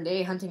 Modern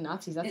day hunting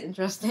Nazis, that's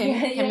interesting.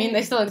 Yeah. I mean,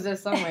 they still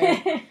exist somewhere.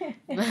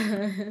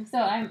 So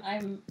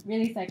I'm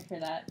really psyched for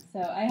that. So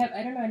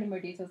I don't know any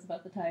more details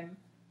about the time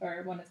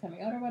or when it's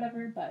coming out or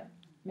whatever, but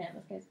man,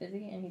 this guy's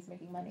busy and he's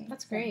making money.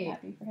 That's great. I'm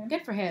happy for him.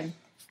 Good for him.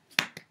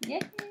 Yay,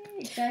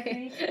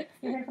 exactly.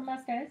 You heard from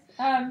us, guys.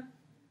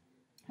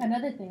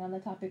 Another thing on the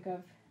topic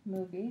of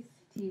movies,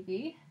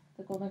 TV,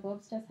 the Golden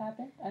Globes just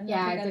happened. I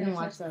didn't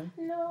watch them.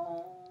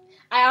 No.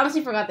 I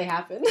honestly forgot they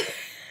happened.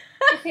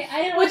 Okay,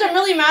 I didn't Which I'm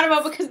really mad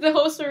about because the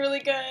hosts were really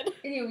good.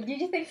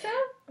 Did you think so?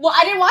 Well,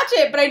 I didn't watch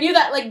it, but I knew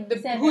that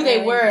who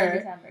they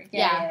were.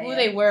 Yeah, who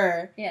they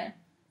were. Yeah.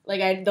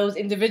 Like those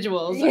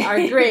individuals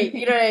are great.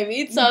 You know what I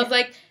mean? So I was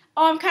like,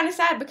 oh, I'm kind of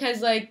sad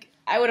because like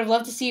I would have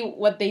loved to see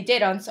what they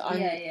did on.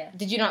 Yeah.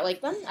 Did you not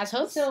like them as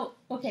hosts? So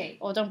okay.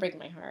 Oh, don't break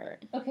my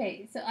heart.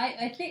 Okay, so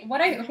I think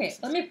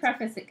let me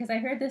preface it because I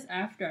heard this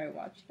after I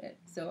watched it,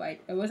 so I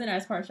wasn't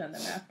as harsh on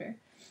them after.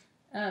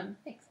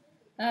 Thanks.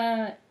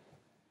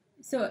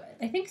 So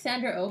I think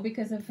Sandra Oh,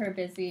 because of her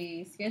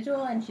busy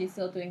schedule and she's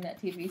still doing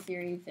that TV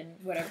series and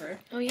whatever.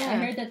 Oh yeah. I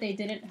heard that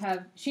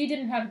she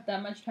didn't have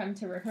that much time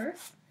to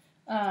rehearse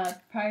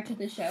prior to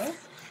the show.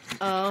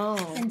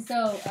 Oh. And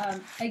so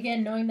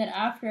again, knowing that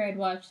after I'd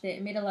watched it,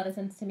 it made a lot of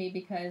sense to me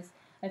because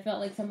I felt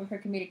like some of her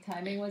comedic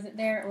timing wasn't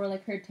there, or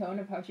like her tone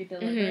of how she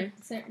delivered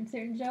certain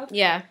jokes.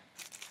 Yeah.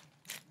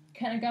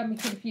 Kind of got me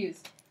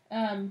confused.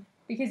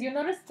 Because you'll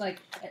notice like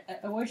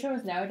award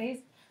shows nowadays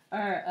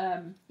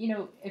are,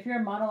 if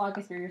you're a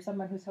monologuist or you're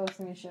someone who's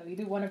hosting a show, you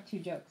do one of two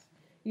jokes.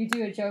 You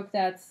do a joke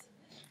that's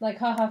like,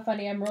 haha,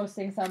 funny, I'm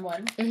roasting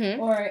someone.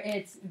 Or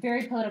it's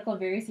very political,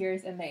 very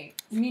serious, and they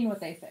mean what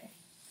they say.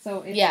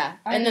 So it's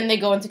and then they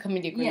go into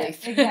comedic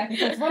relief. Yes, exactly.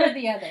 So it's one or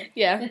the other.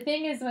 Yeah. The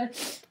thing is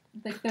with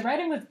the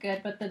writing was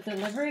good, but the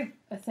delivery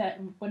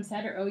when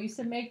Sandra Oh used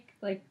to make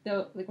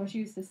when she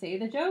used to say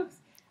the jokes,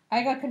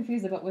 I got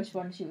confused about which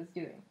one she was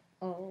doing.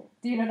 Oh.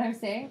 Do you know what I'm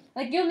saying?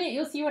 Like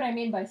you'll see what I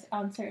mean by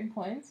on certain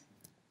points.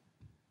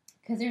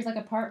 Because there's like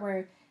a part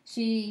where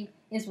she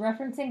is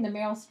referencing the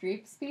Meryl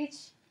Streep speech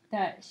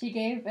that she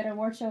gave at an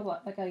award show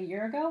like a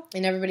year ago.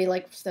 And everybody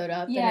like stood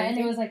up. Yeah, and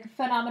it was like a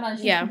phenomenon.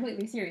 She's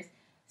completely serious.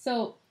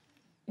 So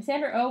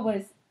Sandra Oh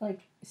was like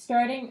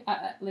starting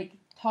like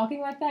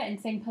talking like that and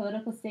saying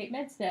political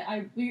statements that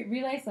I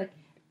realized like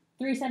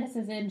 3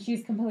 sentences in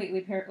she's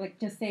completely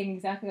just saying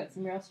exactly what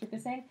Meryl Streep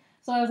is saying.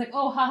 So I was like,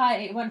 oh haha,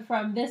 it went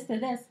from this to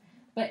this.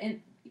 But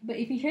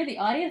if you hear the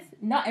audience,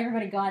 not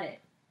everybody got it.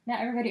 Not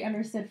everybody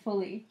understood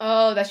fully.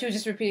 Oh, that she was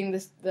just repeating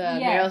the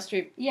Meryl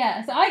Streep.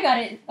 Yeah, so I got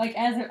it like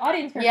as an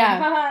audience person. Yeah.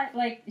 Haha,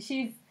 like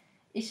she's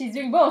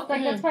doing both.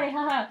 Like that's funny,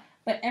 haha.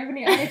 But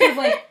everybody in the audience was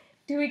like,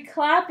 do we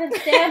clap and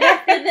stand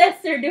up for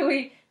this, or do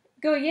we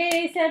go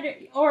yay, Sandra,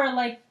 or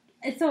like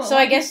so? So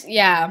I guess Do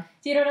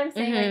you know what I'm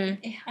saying?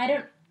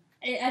 Like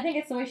I think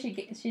it's the way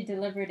she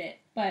delivered it,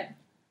 but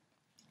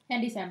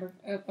Andy Samberg,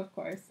 of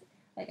course.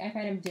 Like, I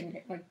find him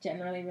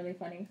generally really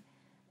funny.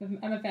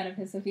 I'm a fan of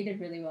his, so he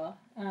did really well.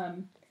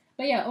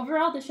 But yeah,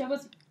 overall, the show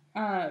was,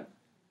 I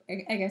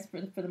guess,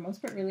 for the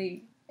most part,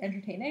 really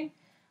entertaining.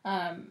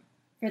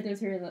 For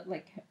those who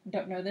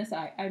don't know this,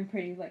 I'm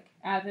pretty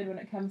avid when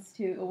it comes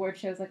to award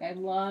shows. Like, I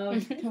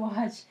love to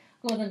watch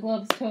Golden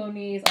Globes,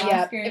 Tonys,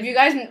 Oscars. Yeah. If you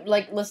guys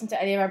listen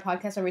to any of our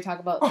podcasts where we talk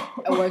about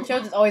award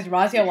shows, it's always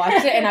Raazia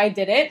watched it and I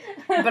didn't.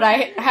 But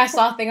I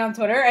saw a thing on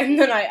Twitter and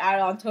then I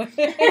added on to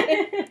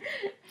it.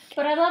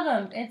 But I love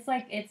them. It's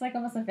like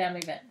almost a family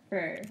event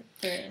for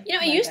it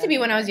used to be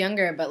when I was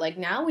younger, but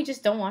now we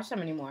just don't watch them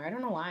anymore. I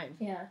don't know why.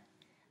 Yeah.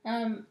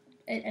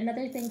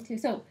 Another thing too.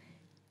 So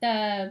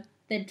the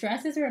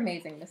dresses were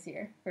amazing this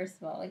year.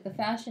 First of all, like the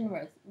fashion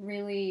was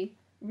really,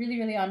 really,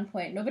 really on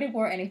point. Nobody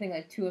wore anything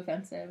too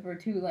offensive or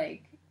too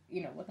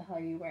what the hell are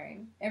you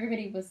wearing?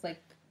 Everybody was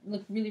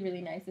looked really,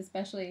 really nice.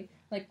 Especially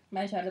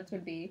my shoutouts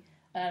would be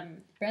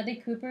Bradley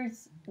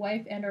Cooper's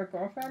wife and or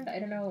girlfriend. I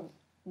don't know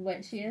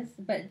what she is,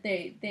 but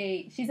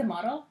she's a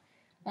model,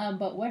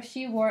 but what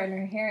she wore in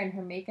her hair and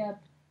her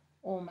makeup,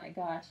 oh my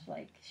gosh,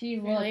 she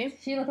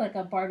looked like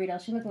a Barbie doll.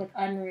 She looked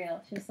unreal.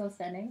 She was so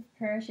stunning.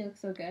 She looked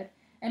so good.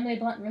 Emily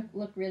Blunt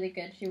looked really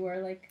good. She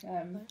wore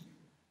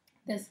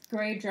this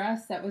gray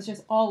dress that was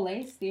just all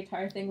lace. The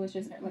entire thing was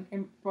just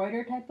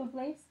embroidered type of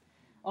lace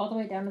all the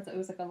way down. It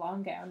was a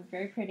long gown,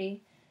 very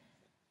pretty.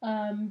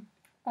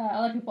 A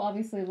lot of people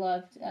obviously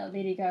loved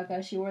Lady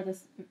Gaga. She wore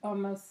this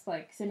almost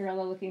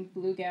Cinderella-looking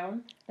blue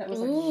gown that was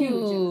huge. It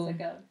was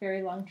a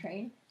very long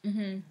train.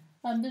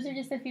 Mm-hmm. Those are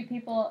just a few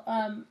people.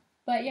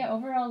 But yeah,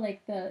 overall,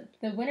 the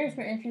winners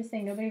were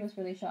interesting. Nobody was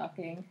really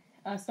shocking.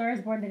 Star is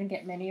Born didn't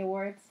get many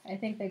awards. I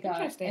think they got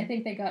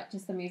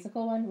just the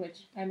musical one,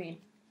 which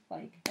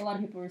a lot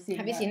of people were seeing.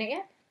 Have you seen it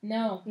yet?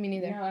 No, me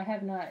neither. No, I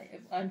have not,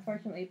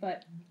 unfortunately.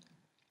 But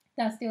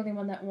that's the only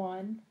one that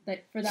won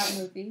for that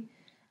movie.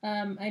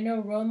 I know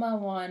Roma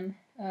won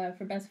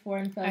for Best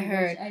Foreign Film. I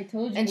heard. I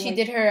told you. And she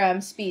did her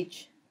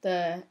speech,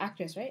 the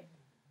actress, right?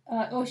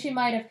 She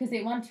might have, because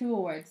they won 2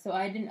 awards. So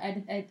I didn't.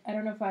 I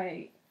don't know if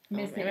I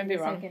missed it in the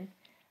second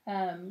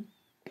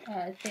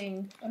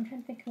thing. I'm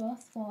trying to think who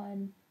else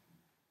won.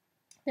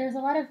 There's a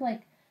lot of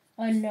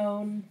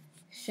unknown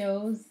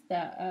shows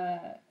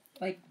that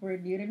were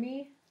new to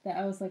me. That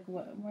I was like,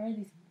 what are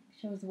these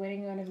shows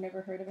winning on? I've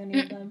never heard of any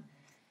of them.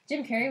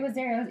 Jim Carrey was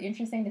there. It was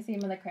interesting to see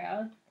him in the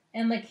crowd.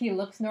 And, he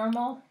looks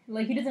normal.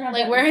 He doesn't have...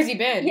 where has he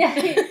been? Yeah,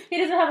 he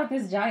doesn't have,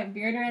 this giant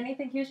beard or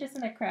anything. He was just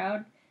in the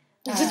crowd.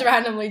 Just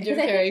randomly Jim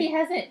Carrey. I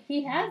Carrey. think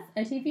he has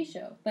a TV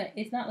show, but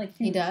it's not like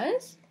huge. He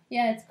does?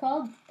 Yeah, it's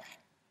called,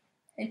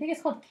 I think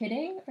it's called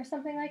Kidding or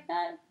something like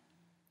that.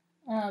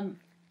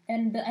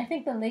 And I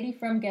think the lady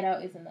from Get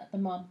Out is in that, the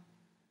mom.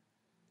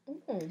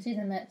 Mm. She's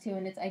in that too,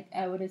 and it's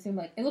I would assume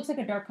like it looks like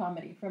a dark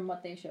comedy from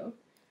what they showed.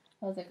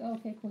 I was like, oh,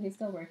 okay, cool, he's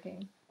still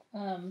working.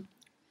 And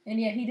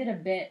yeah, he did a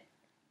bit,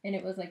 and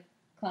it was like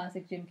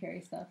classic Jim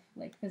Carrey stuff,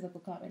 like physical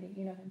comedy,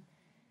 you know him.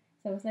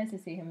 So it was nice to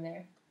see him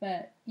there.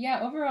 But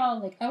yeah, overall,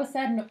 like I was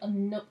sad,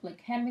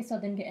 like Handmaid's Tale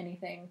didn't get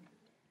anything.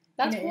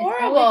 That's you know,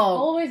 horrible.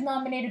 Always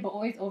nominated, but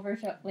always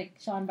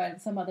shone by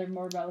some other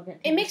more relevant.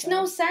 It makes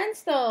no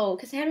sense though,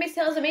 because Handmaid's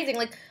Tale is amazing.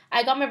 Like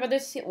I got my brother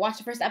to watch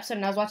the first episode,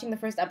 and I was watching the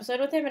first episode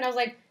with him, and I was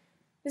like,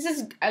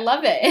 I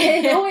love it.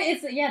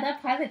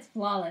 That pilot's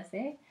flawless,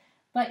 eh?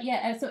 But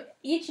yeah, so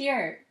each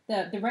year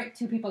the right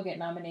two people get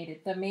nominated.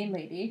 The main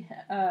lady,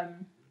 I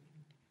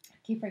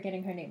keep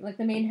forgetting her name, like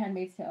the main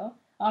Handmaid's Tale,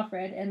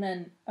 Offred, and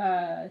then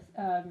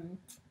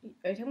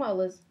Are you talking about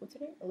what's her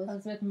name?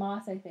 Elizabeth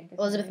Moss, I think.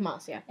 Elizabeth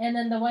Moss, yeah. And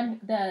then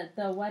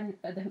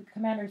the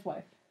commander's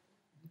wife.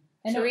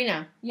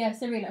 Serena. Yeah,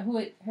 Serena.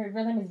 Her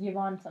real name is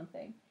Yvonne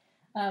something.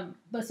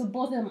 But so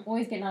both of them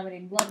always get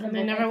nominated. Love them.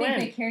 They never win.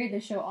 They carry the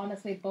show.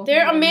 Honestly, both.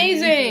 They're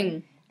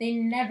amazing. They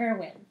never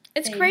win.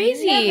 It's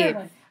crazy. Never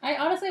win. I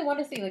honestly want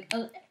to see like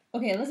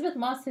okay, Elizabeth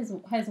Moss has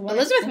won.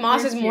 Elizabeth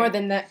Moss is more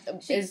than that.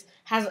 Is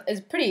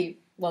pretty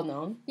well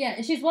known. Yeah,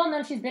 and she's well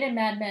known. She's been in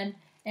Mad Men,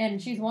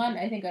 and she's won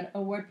I think an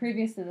award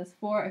previous to this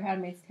for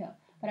Handmaid's Tale.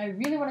 But I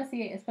really want to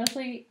see it,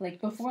 especially like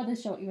before the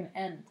show even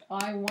ends.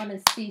 I want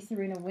to see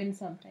Serena win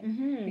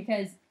something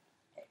because.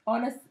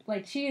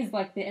 Like she is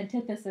like the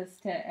antithesis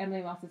to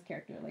Emily Moss's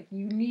character. Like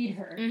you need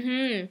her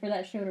for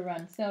that show to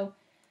run. So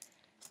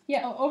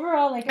yeah,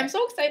 overall, like I'm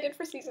so excited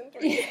for season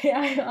 3.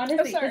 Yeah,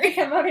 honestly, does it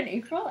come out in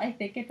April? I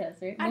think it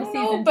does, right? I don't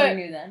know, but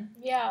new then.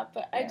 Yeah,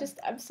 but yeah.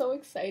 I'm so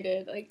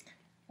excited. Like,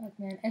 oh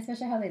man,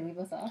 especially how they leave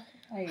us off.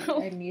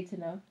 I need to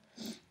know.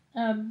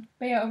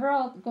 But yeah,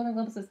 overall, Golden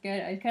Globes was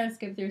good. I kind of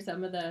skipped through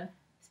some of the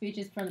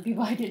speeches from the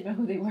people I didn't know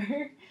who they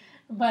were,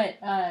 but.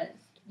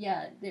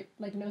 Yeah,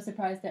 like no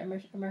surprise that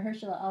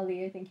Mahershala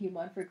Ali, I think he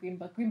won for Green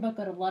Book. Green Book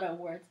got a lot of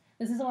awards.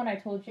 This is the one I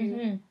told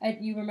you.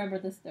 You remember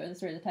the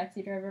story, the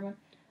taxi driver one?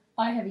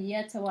 I have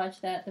yet to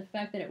watch that. The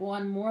fact that it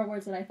won more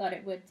awards than I thought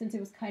it would, since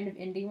it was kind of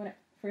indie when it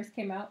first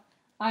came out,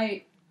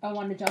 I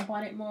want to jump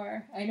on it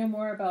more. I know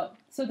more about...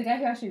 So the guy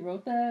who actually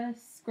wrote the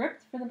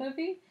script for the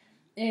movie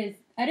is...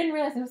 I didn't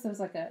realize this was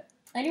like a...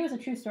 I knew it was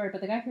a true story, but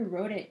the guy who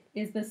wrote it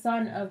is the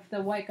son of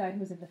the white guy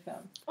who was in the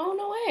film. Oh,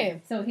 no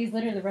way. So he's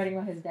literally writing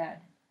about his dad.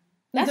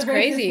 That's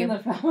crazy. In the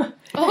film.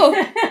 Oh.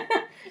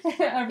 A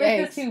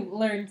racist who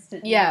learns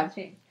to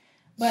change.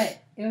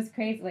 But it was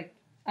crazy. Like,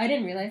 I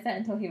didn't realize that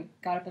until he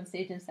got up on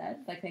stage and said,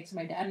 like, thanks to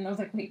my dad. And I was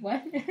like, wait,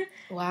 what?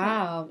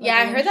 Wow. Like, yeah,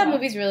 I heard that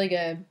movie's really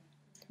good.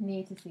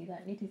 Need to see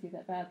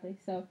that badly.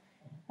 So,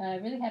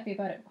 really happy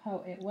about it,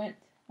 how it went.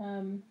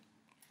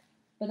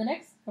 But the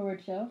next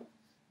award show,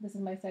 this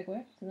is my segue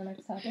to the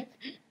next topic,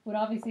 would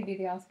obviously be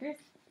the Oscars,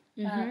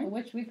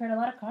 which we've heard a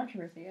lot of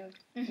controversy of.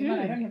 But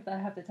I don't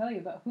have to tell you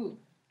about who.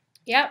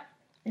 Yep.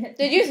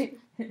 Did you?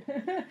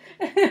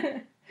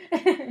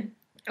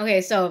 Okay,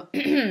 so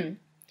I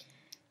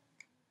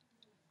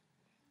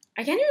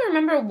can't even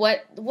remember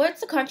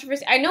what's the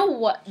controversy. I know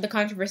what the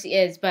controversy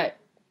is, but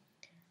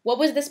what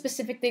was the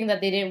specific thing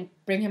that they didn't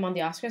bring him on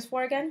the Oscars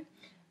for again?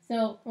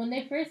 So when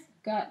they first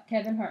got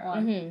Kevin Hart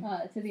on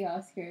to the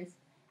Oscars,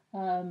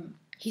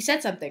 he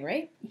said something,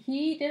 right?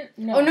 He didn't.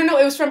 No. Oh no!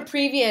 It was from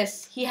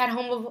previous. He had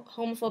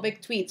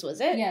homophobic tweets. Was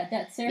it? Yeah,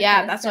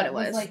 that's what it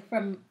was. Like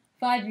from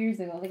 5 years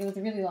ago, like it was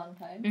a really long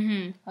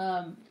time,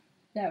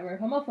 that were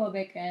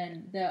homophobic,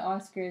 and the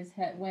Oscars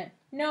went,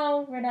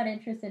 no, we're not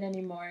interested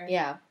anymore.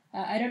 Yeah.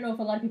 I don't know if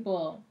a lot of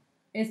people,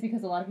 it's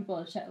because a lot of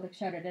people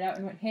shouted it out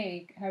and went,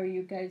 hey, how are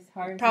you guys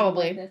hiring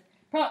probably like this?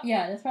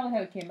 Yeah, that's probably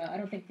how it came out. I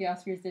don't think the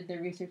Oscars did their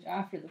research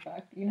after the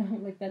fact,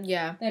 like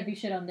that'd be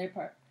shit on their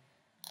part.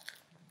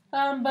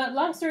 But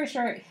long story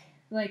short,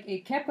 like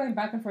it kept going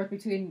back and forth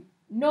between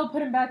no,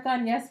 put him back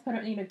on. Yes,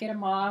 get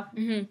him off.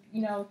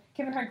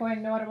 Kevin Hart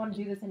going, no, I don't want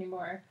to do this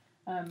anymore.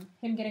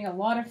 Him getting a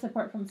lot of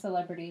support from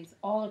celebrities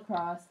all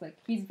across. Like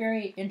he's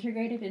very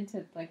integrated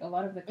into like a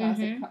lot of the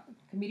classic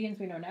comedians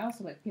we know now.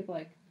 So like people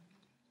like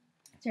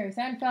Jerry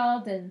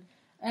Seinfeld and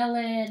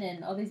Ellen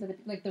and all these other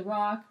like The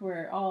Rock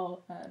were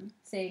all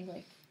saying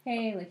like,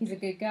 hey, like he's a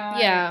good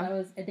guy. Yeah, that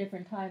was a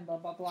different time. Blah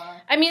blah blah.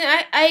 I mean,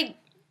 I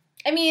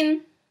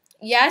mean,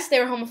 yes, they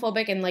were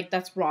homophobic and like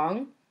that's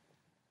wrong.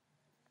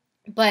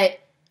 But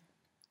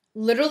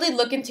literally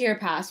look into your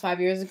past 5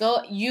 years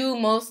ago. You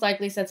most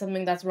likely said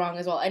something that's wrong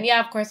as well. And yeah,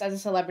 of course, as a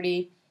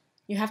celebrity,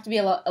 you have to be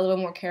a little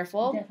more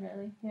careful.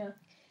 Definitely, yeah.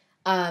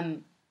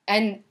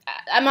 And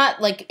I'm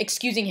not, like,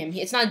 excusing him.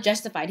 It's not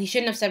justified. He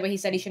shouldn't have said what he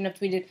said. He shouldn't have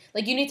tweeted.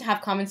 Like, you need to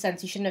have common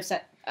sense. You shouldn't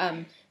have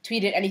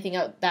tweeted anything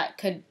out that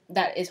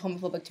is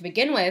homophobic to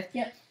begin with.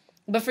 Yeah.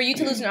 But for you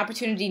to lose an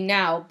opportunity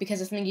now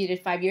because of something you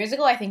did 5 years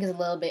ago, I think is a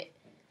little bit,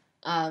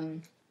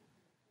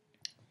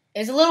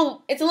 it's a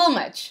little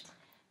much.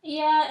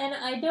 Yeah,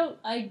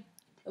 and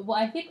Well,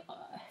 I think,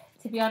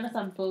 to be honest,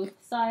 on both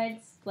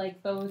sides,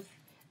 like both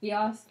the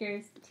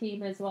Oscars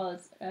team as well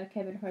as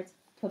Kevin Hart's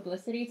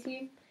publicity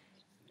team,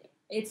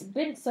 it's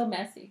been so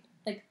messy.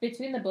 Like,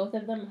 between the both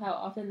of them, how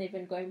often they've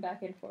been going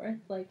back and forth.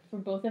 Like, for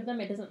both of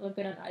them, it doesn't look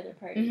good on either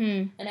party.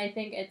 Mm-hmm. And I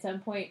think at some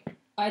point,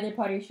 either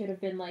party should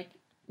have been like,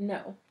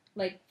 no.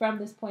 Like, from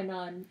this point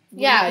on,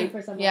 we're looking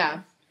for someone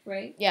else,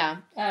 right? Yeah.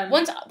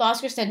 Once the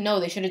Oscars said no,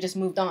 they should have just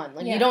moved on.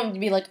 Like, you don't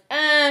be like,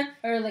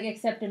 or, like,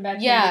 accept him back.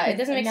 Yeah, it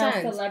doesn't make now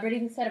sense.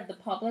 Celebrities instead of the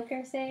public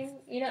are saying,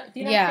 do you know what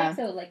I'm saying?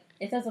 So, like,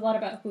 it says a lot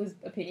about whose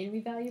opinion we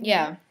value.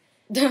 Yeah.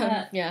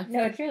 Yeah.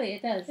 No, truly,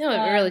 it does. No,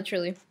 really,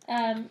 truly.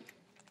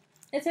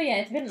 And so, yeah,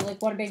 it's been,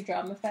 like, one big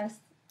drama fest.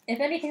 If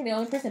anything, the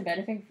only person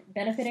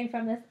benefiting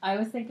from this, I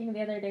was thinking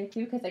the other day,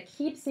 too, because I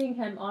keep seeing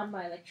him on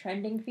my, like,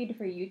 trending feed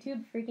for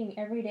YouTube freaking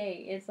every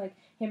day. It's, like,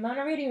 him on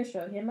a radio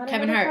show, him on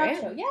Kevin a Hart, talk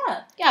right? show.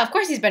 Yeah. Yeah, of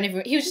course he's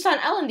benefiting. He was just on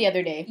Ellen the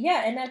other day.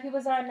 Yeah, and he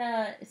was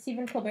on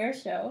Stephen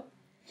Colbert's show,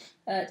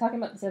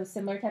 talking about some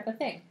similar type of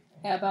thing.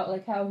 About,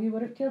 like, how he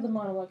would have killed the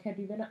monologue had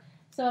he been...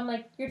 So I'm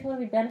like, you're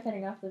totally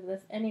benefiting off of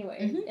this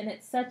anyway. Mm-hmm. And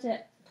it's such a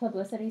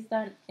publicity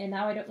stunt, and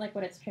now I don't like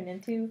what it's turned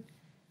into.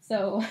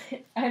 So,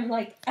 I'm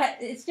like,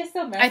 it's just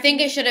so messy. I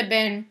think it should have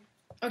been,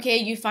 okay,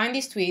 you find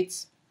these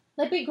tweets.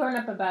 Like, be grown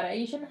up about it.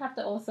 You shouldn't have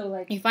to also,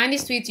 like... You find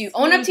these tweets, you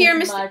own up to your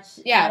mistake.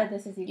 Yeah,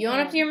 you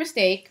own up to your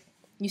mistake.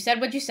 You said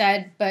what you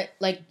said, but,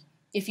 like,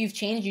 if you've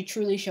changed, you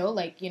truly show,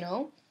 like,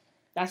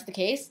 that's the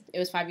case. It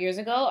was 5 years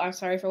ago. I'm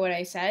sorry for what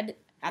I said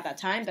at that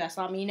time, but that's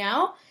not me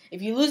now.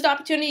 If you lose the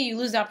opportunity, you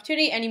lose the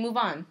opportunity, and you move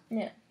on.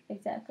 Yeah,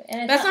 exactly.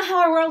 And that's not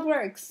how our world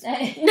works.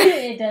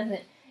 It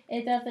doesn't.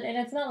 It doesn't. And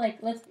it's not like,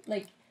 let's,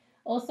 like...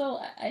 Also,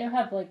 I don't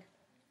have, like...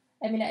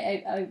 I mean,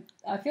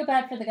 I feel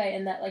bad for the guy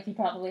in that, like, he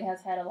probably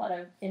has had a lot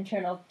of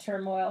internal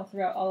turmoil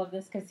throughout all of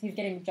this because he's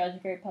getting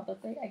judged very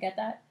publicly. I get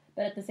that.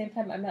 But at the same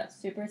time, I'm not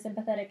super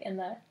sympathetic in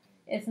that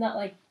it's not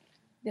like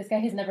this guy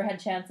has never had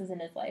chances in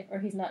his life or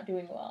he's not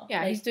doing well. Yeah,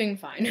 like, he's doing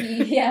fine.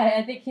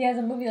 I think he has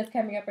a movie that's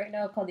coming up right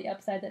now called The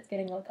Upside that's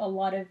getting, like, a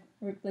lot of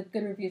like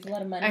good reviews, a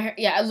lot of money.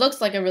 It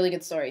looks like a really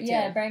good story, too.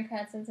 Yeah, Bryan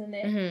Cranston's in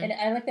it. Mm-hmm. And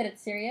I like that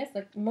it's serious,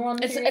 like, more on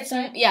the serious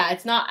side. Yeah,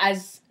 it's not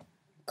as...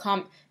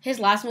 His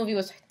last movie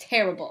was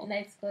terrible.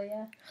 Night School,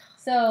 yeah.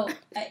 So,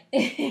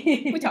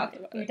 we talked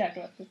about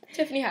this.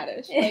 Tiffany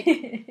Haddish.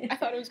 Like, I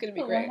thought it was going to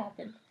be great. What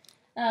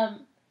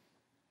happened?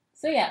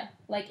 So, yeah.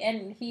 Like,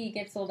 and he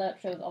gets sold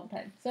out shows all the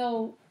time.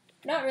 So,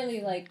 not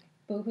really, like,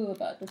 boo-hoo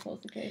about this whole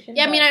situation.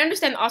 Yeah, I mean, I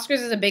understand Oscars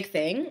is a big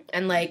thing.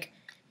 And, like,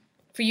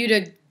 for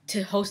you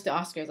to host the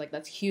Oscars, like,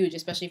 that's huge,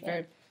 especially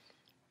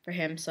for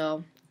him.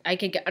 So... I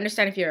could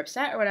understand if you're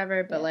upset or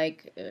whatever, but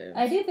like...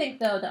 I do think,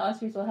 though, the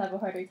Oscars will have a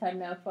harder time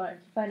now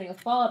finding a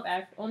follow-up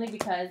act, only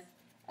because,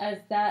 as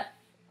that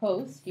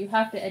host, you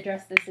have to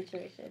address this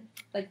situation.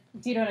 Like,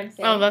 do you know what I'm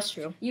saying? Oh, that's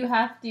true. You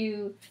have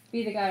to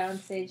be the guy on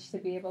stage to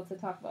be able to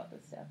talk about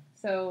this stuff.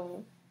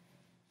 So,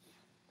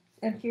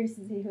 I'm curious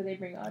to see who they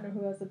bring on or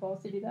who has the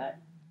balls to do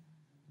that.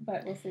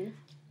 But we'll see.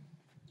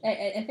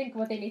 I think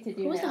what they need to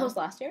do Who was the host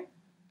last year?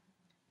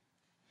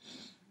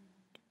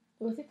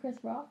 Was it Chris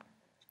Rock?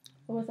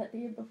 Or was that the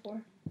year before?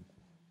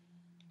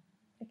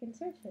 I can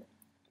search it.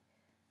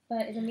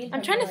 But in the meantime,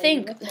 I'm trying to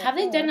think. Have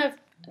they done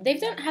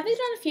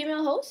a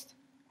female host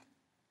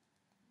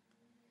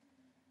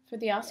for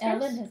the Oscars?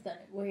 Ellen has done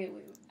it. Wait.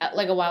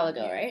 Like a while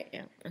ago, right?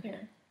 Yeah. Okay.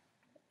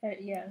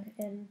 Yeah,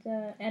 and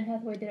Anne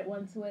Hathaway did it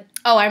once with...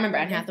 Oh, I remember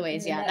Anne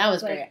Hathaway's. Yeah, that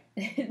was great.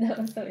 That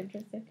was so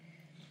interesting.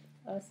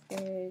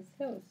 Oscars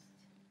host.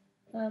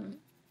 But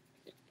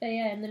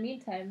yeah, in the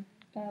meantime,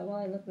 while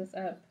I look this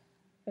up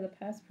for the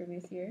past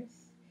previous years,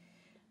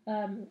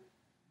 I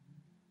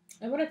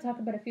want to talk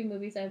about a few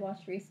movies I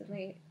watched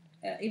recently.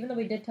 Even though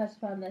we did touch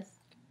upon this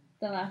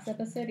the last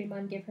episode,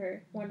 Iman gave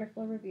her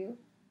wonderful review.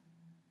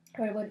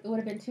 Or it would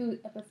have been 2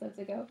 episodes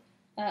ago,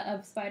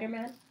 of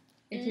Spiderman.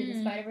 Into the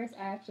Spiderverse.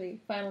 I actually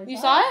finally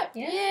saw it?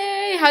 Yeah.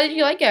 Yay! How did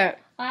you like it?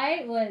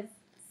 I was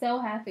so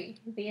happy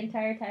the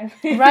entire time.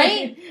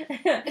 Right?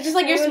 It's just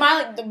like you're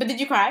smiling. But did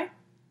you cry?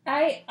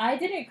 I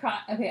didn't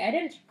cry. Okay, I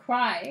didn't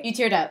cry. You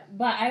teared up.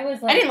 But I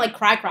was like... I didn't like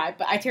cry,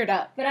 but I teared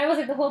up. But I was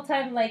like the whole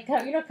time like,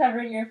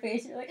 covering your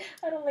face. You're like,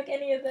 I don't like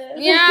any of this.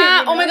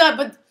 Yeah, oh my god,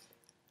 but...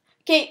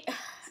 Okay.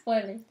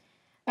 Spoilers.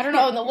 I don't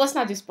know. No, let's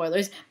not do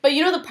spoilers. But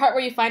you know the part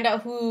where you find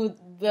out who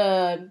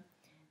the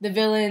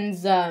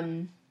villain's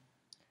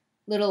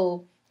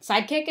little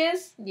sidekick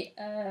is?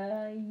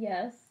 Yeah,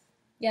 yes.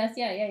 Yes,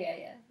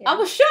 yeah. I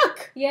was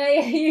shook. Yeah,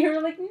 you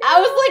were like, no. I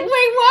was like,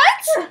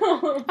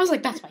 wait, what? I was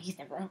like, that's why he's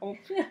never home.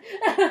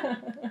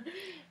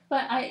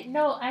 But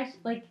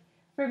like,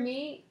 for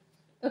me,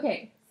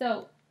 okay,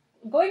 so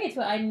going into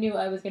it, I knew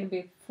I was going to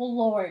be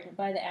floored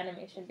by the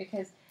animation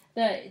because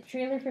the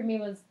trailer for me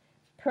was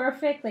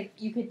perfect. Like,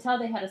 you could tell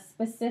they had a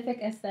specific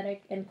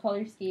aesthetic and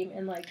color scheme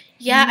and like...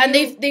 Yeah, and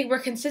they were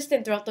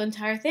consistent throughout the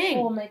entire thing.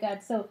 Oh my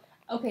god, so,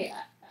 okay,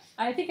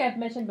 I think I've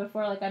mentioned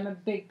before, like, I'm a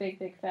big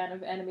fan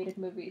of animated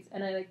movies,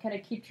 and I, like, kind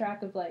of keep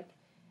track of, like,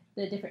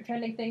 the different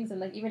trending things, and,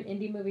 like, even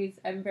indie movies,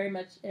 I'm very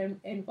much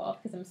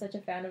involved, because I'm such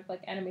a fan of,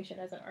 like, animation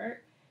as an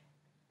art.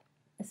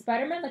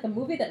 Spider-Man, like a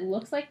movie that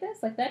looks like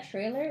this, like that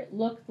trailer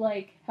looked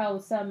like how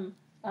some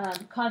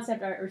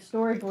concept art or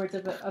storyboards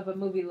of a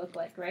movie look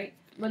like, right?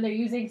 When they're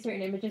using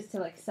certain images to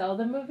like sell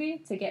the movie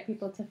to get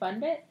people to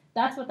fund it,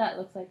 that's what that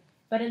looks like.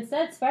 But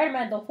instead,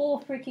 Spider-Man, the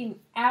whole freaking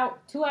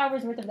 2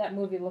 hours worth of that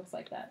movie looks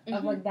like that,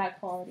 of like that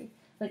quality.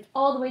 Like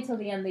all the way till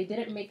the end, they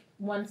didn't make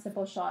one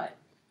simple shot.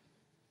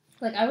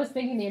 Like I was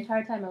thinking the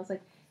entire time, I was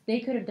like, they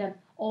could have done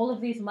all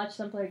of these much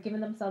simpler,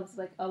 given themselves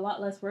like a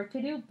lot less work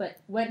to do, but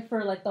went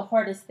for like the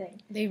hardest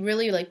thing. They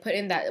really like put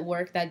in that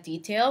work, that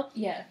detail.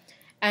 Yeah.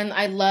 And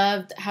I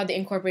loved how they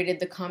incorporated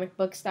the comic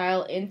book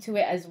style into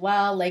it as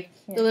well, like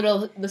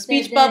the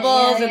speech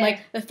bubbles and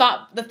like the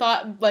thought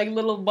like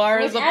little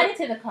bars. It added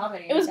to the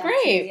comedy. It was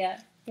great. Too,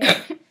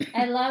 yeah.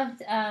 I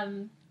loved.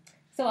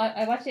 So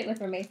I watched it with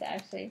Raazia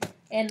actually,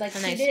 and like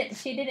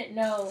she didn't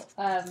know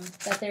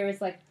that there was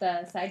like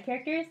the side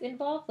characters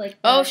involved, like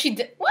she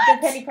did what? The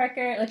Penny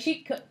Parker, like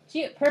she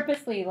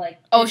purposely like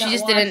she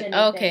just didn't.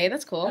 Okay,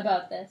 that's cool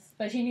about this,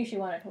 but she knew she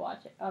wanted to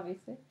watch it,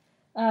 obviously.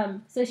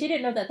 So she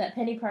didn't know that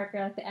Penny Parker,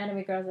 like the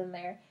anime girl's in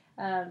there,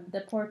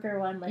 the Porker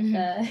one, like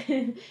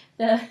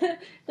the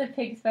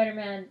pig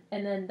Spider-Man,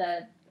 and then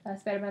the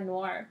Spider-Man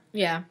Noir.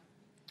 Yeah.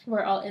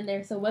 Were all in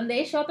there. So when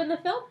they show up in the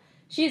film,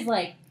 she's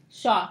like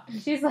shocked.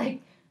 She's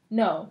like,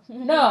 no.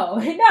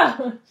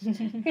 Because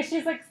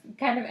she's like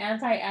kind of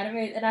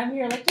anti-anime, and I'm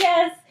here like,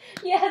 yes,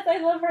 I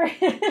love her.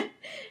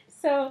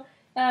 So,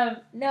 I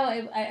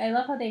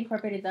love how they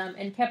incorporated them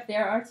and kept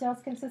their art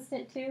styles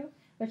consistent too,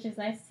 which is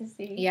nice to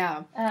see.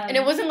 Yeah. And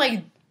it wasn't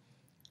like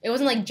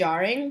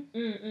jarring,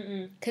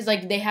 because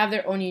like they have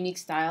their own unique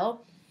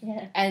style.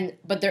 Yeah.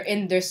 But they're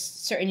in their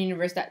certain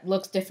universe that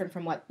looks different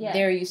from what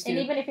they're used to. And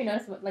even if you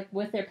notice, like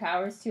with their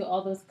powers too,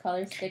 all those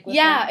colors stick with them.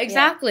 Yeah,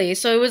 exactly. Yeah.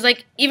 So it was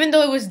like, even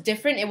though it was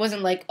different, it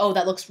wasn't like, oh,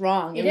 that looks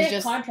wrong. It was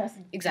just contrast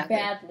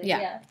badly.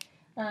 Yeah.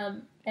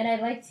 And I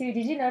like to.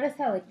 Did you notice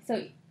how like so?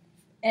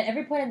 At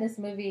every point in this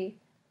movie,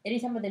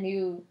 anytime when the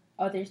new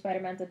other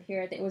Spider-Mans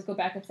appear, they always go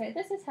back and say,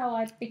 "This is how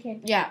I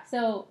became." Yeah.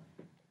 So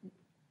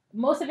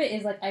most of it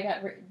is like I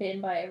got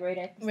bitten by a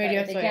radioactive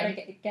spider. They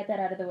gotta get that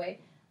out of the way.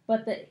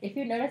 But if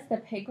you notice the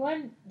pig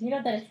one, do you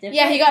know that it's different?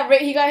 Yeah, he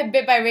got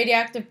bit by a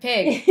radioactive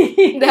pig.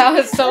 That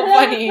was so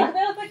funny. That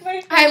was like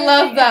my favorite. I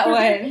love that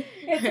one.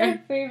 It's my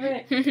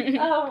favorite.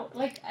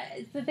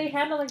 So they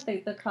handle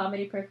like the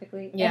comedy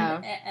perfectly.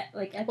 Yeah.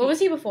 And, what was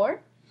he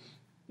before?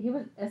 He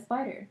was a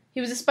spider.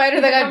 He was a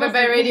spider that got bit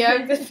by a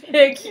radioactive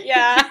pig.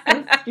 Yeah.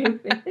 So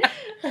stupid.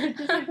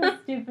 Just like the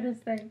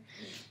stupidest thing.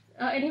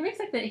 And he makes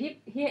like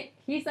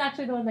he's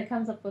actually the one that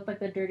comes up with like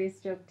the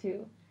dirtiest joke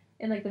too.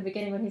 In like the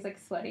beginning when he's like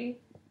sweaty.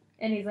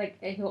 And he's like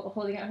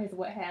holding out his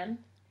wet hand,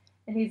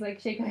 and he's like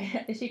shake my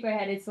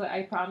head, it's what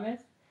I promise.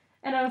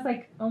 And I was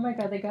like, oh my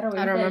god, they got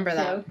away with that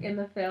joke in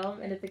the film,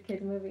 and it's a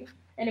kids movie.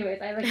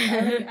 Anyways,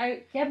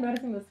 I kept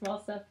noticing the small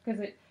stuff because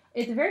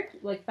it's a very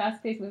like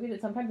fast paced movie that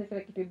sometimes I feel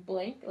like if you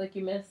blink, like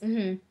you miss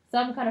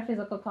some kind of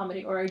physical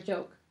comedy or a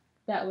joke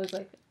that was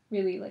like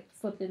really like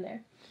slipped in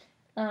there.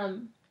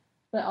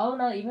 But all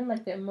in all, even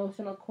like the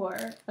emotional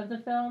core of the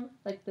film,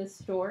 like the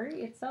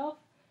story itself.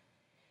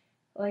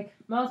 Like,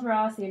 Miles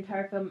Morales, the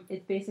entire film,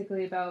 it's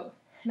basically about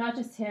not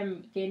just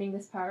him gaining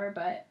this power,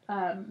 but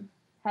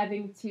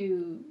having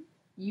to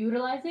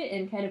utilize it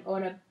and kind of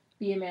own up,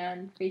 be a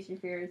man, face your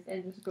fears,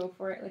 and just go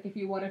for it. Like, if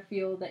you want to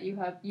feel that you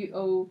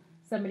owe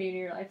somebody in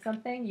your life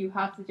something, you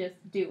have to just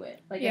do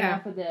it. Like,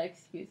 enough of the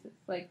excuses,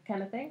 like,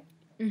 kind of thing.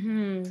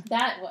 Mm-hmm.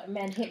 That,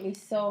 man, hit me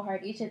so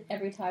hard each and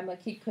every time.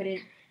 Like, he couldn't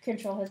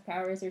control his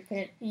powers or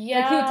couldn't. Yeah.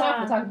 Like, he would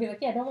talk and be like,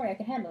 yeah, don't worry, I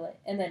can handle it.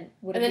 And then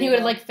he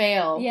would like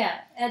fail. Yeah.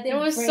 And it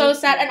was so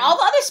sad. And all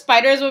the other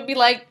spiders would be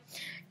like,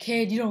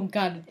 kid, you don't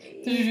got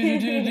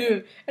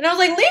it. And I was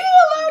like, leave him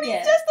alone.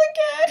 He's just a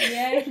kid.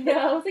 Yeah,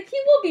 no. I was like,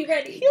 he will be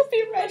ready. He'll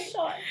be ready.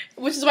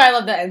 Which is why I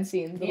love that end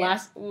scene. The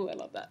last. Ooh, I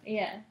love that.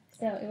 Yeah.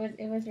 So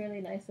it was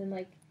really nice, and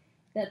like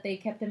that they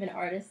kept him an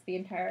artist the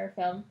entire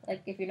film.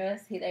 Like if you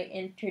notice, they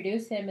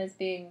introduced him as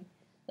being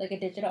like a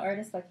digital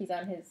artist, like he's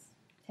on his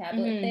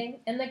tablet thing,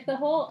 and like the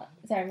whole.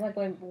 Sorry, I'm like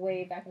going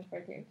way back and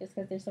forth here, just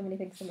because there's so many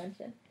things to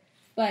mention.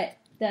 But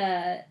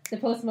the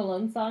Post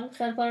Malone song,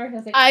 Sunflower, he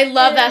was like, I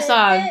love that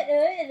song.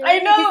 I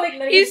know,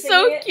 he's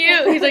so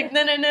cute. He's like,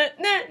 no. I'm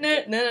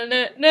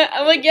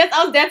like, yes,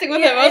 I was dancing with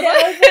him.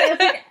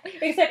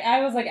 Except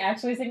I was like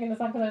actually singing the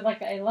song because I was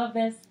like, I love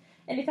this.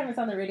 Anytime it's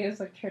on the radio, it's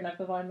like turn up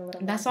the volume a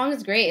little more. That song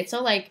is great. It's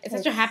so like it's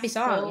such a happy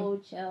song.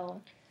 So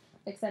chill,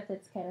 except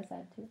it's kind of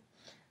sad too.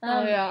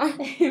 Oh yeah.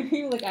 If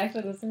you like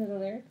actually listen to the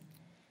lyrics.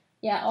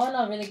 Yeah, all in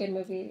all, really good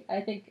movie.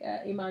 I think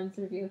Iman's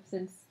review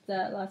since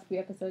the last few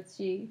episodes,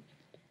 she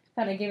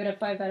kind of gave it a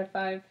 5 out of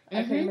 5.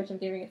 I pretty much am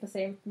giving it the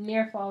same.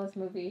 Near flawless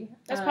movie.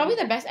 That's probably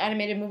the best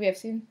animated movie I've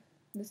seen.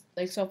 This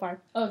like so far.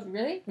 Oh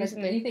really?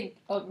 Recently. Do you think?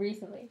 Oh,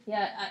 recently.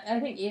 Yeah,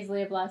 I think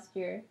easily of last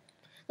year.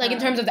 Like in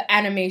terms of the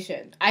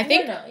animation, I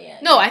think.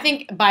 No, I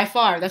think by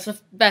far that's the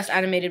best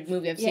animated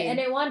movie I've seen. Yeah, and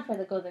it won for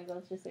the Golden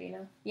Globes, just so you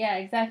know. Yeah,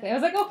 exactly. I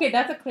was like, okay,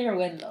 that's a clear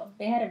win though.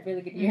 They had a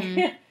really good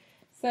year.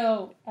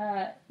 So,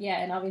 yeah,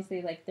 and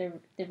obviously, like, the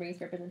race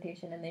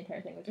representation and the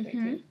entire thing was great,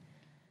 too.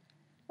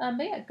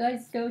 But yeah,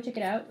 guys, go check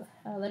it out.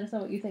 Let us know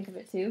what you think of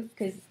it too,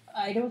 because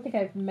I don't think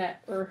I've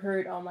met or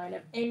heard online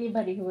of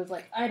anybody who was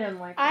like, I don't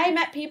like it. I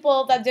met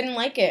people that didn't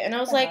like it, and I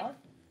was like, hell?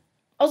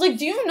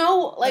 do you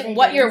know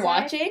what you're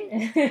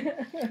watching?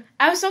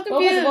 I was so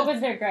confused. What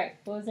was their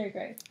gripe?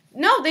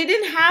 No, they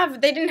didn't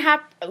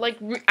have like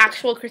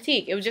actual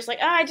critique. It was just like,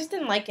 I just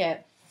didn't like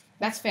it.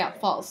 That's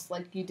false.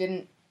 Like you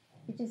didn't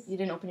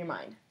open your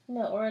mind.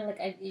 No, or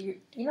like you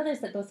know, there's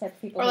those type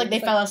of people. Or like they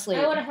fell asleep.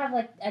 I want to have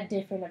like a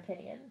different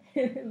opinion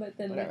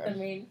than the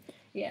main.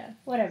 Yeah,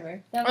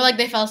 whatever. Or like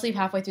they fell asleep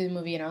halfway through the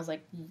movie, and I was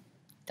like,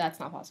 that's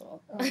not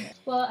possible. Okay.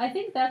 Well, I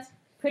think that's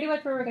pretty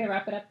much where we're gonna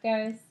wrap it up,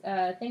 guys.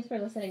 Thanks for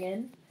listening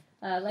in.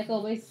 Like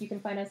always, you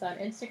can find us on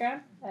Instagram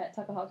at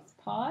Talkaholics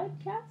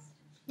Podcast.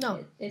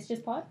 No, it's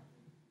just pod.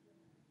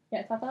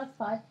 Yeah, Talkaholics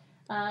Pod.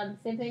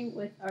 Same thing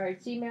with our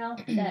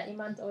Gmail that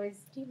Iman's always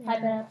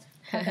hyping up.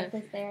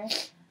 Is there.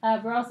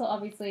 We're also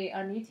obviously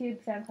on YouTube,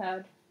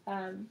 SoundCloud.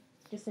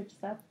 Just search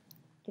us up.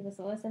 Give us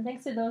a listen.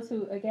 Thanks to those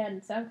who,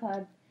 again,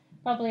 SoundCloud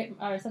probably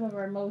are some of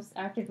our most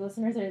active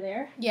listeners are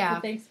there. Yeah.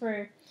 So thanks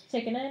for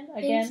checking in.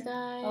 Again, thanks,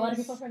 guys. A lot of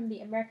people from the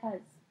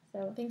Americas.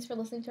 So thanks for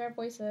listening to our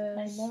voices.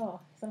 I know.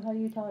 Somehow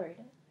you tolerate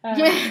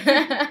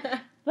it.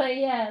 But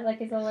yeah,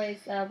 like as always,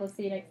 we'll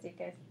see you next week,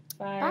 guys.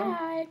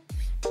 Bye.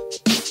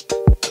 Bye.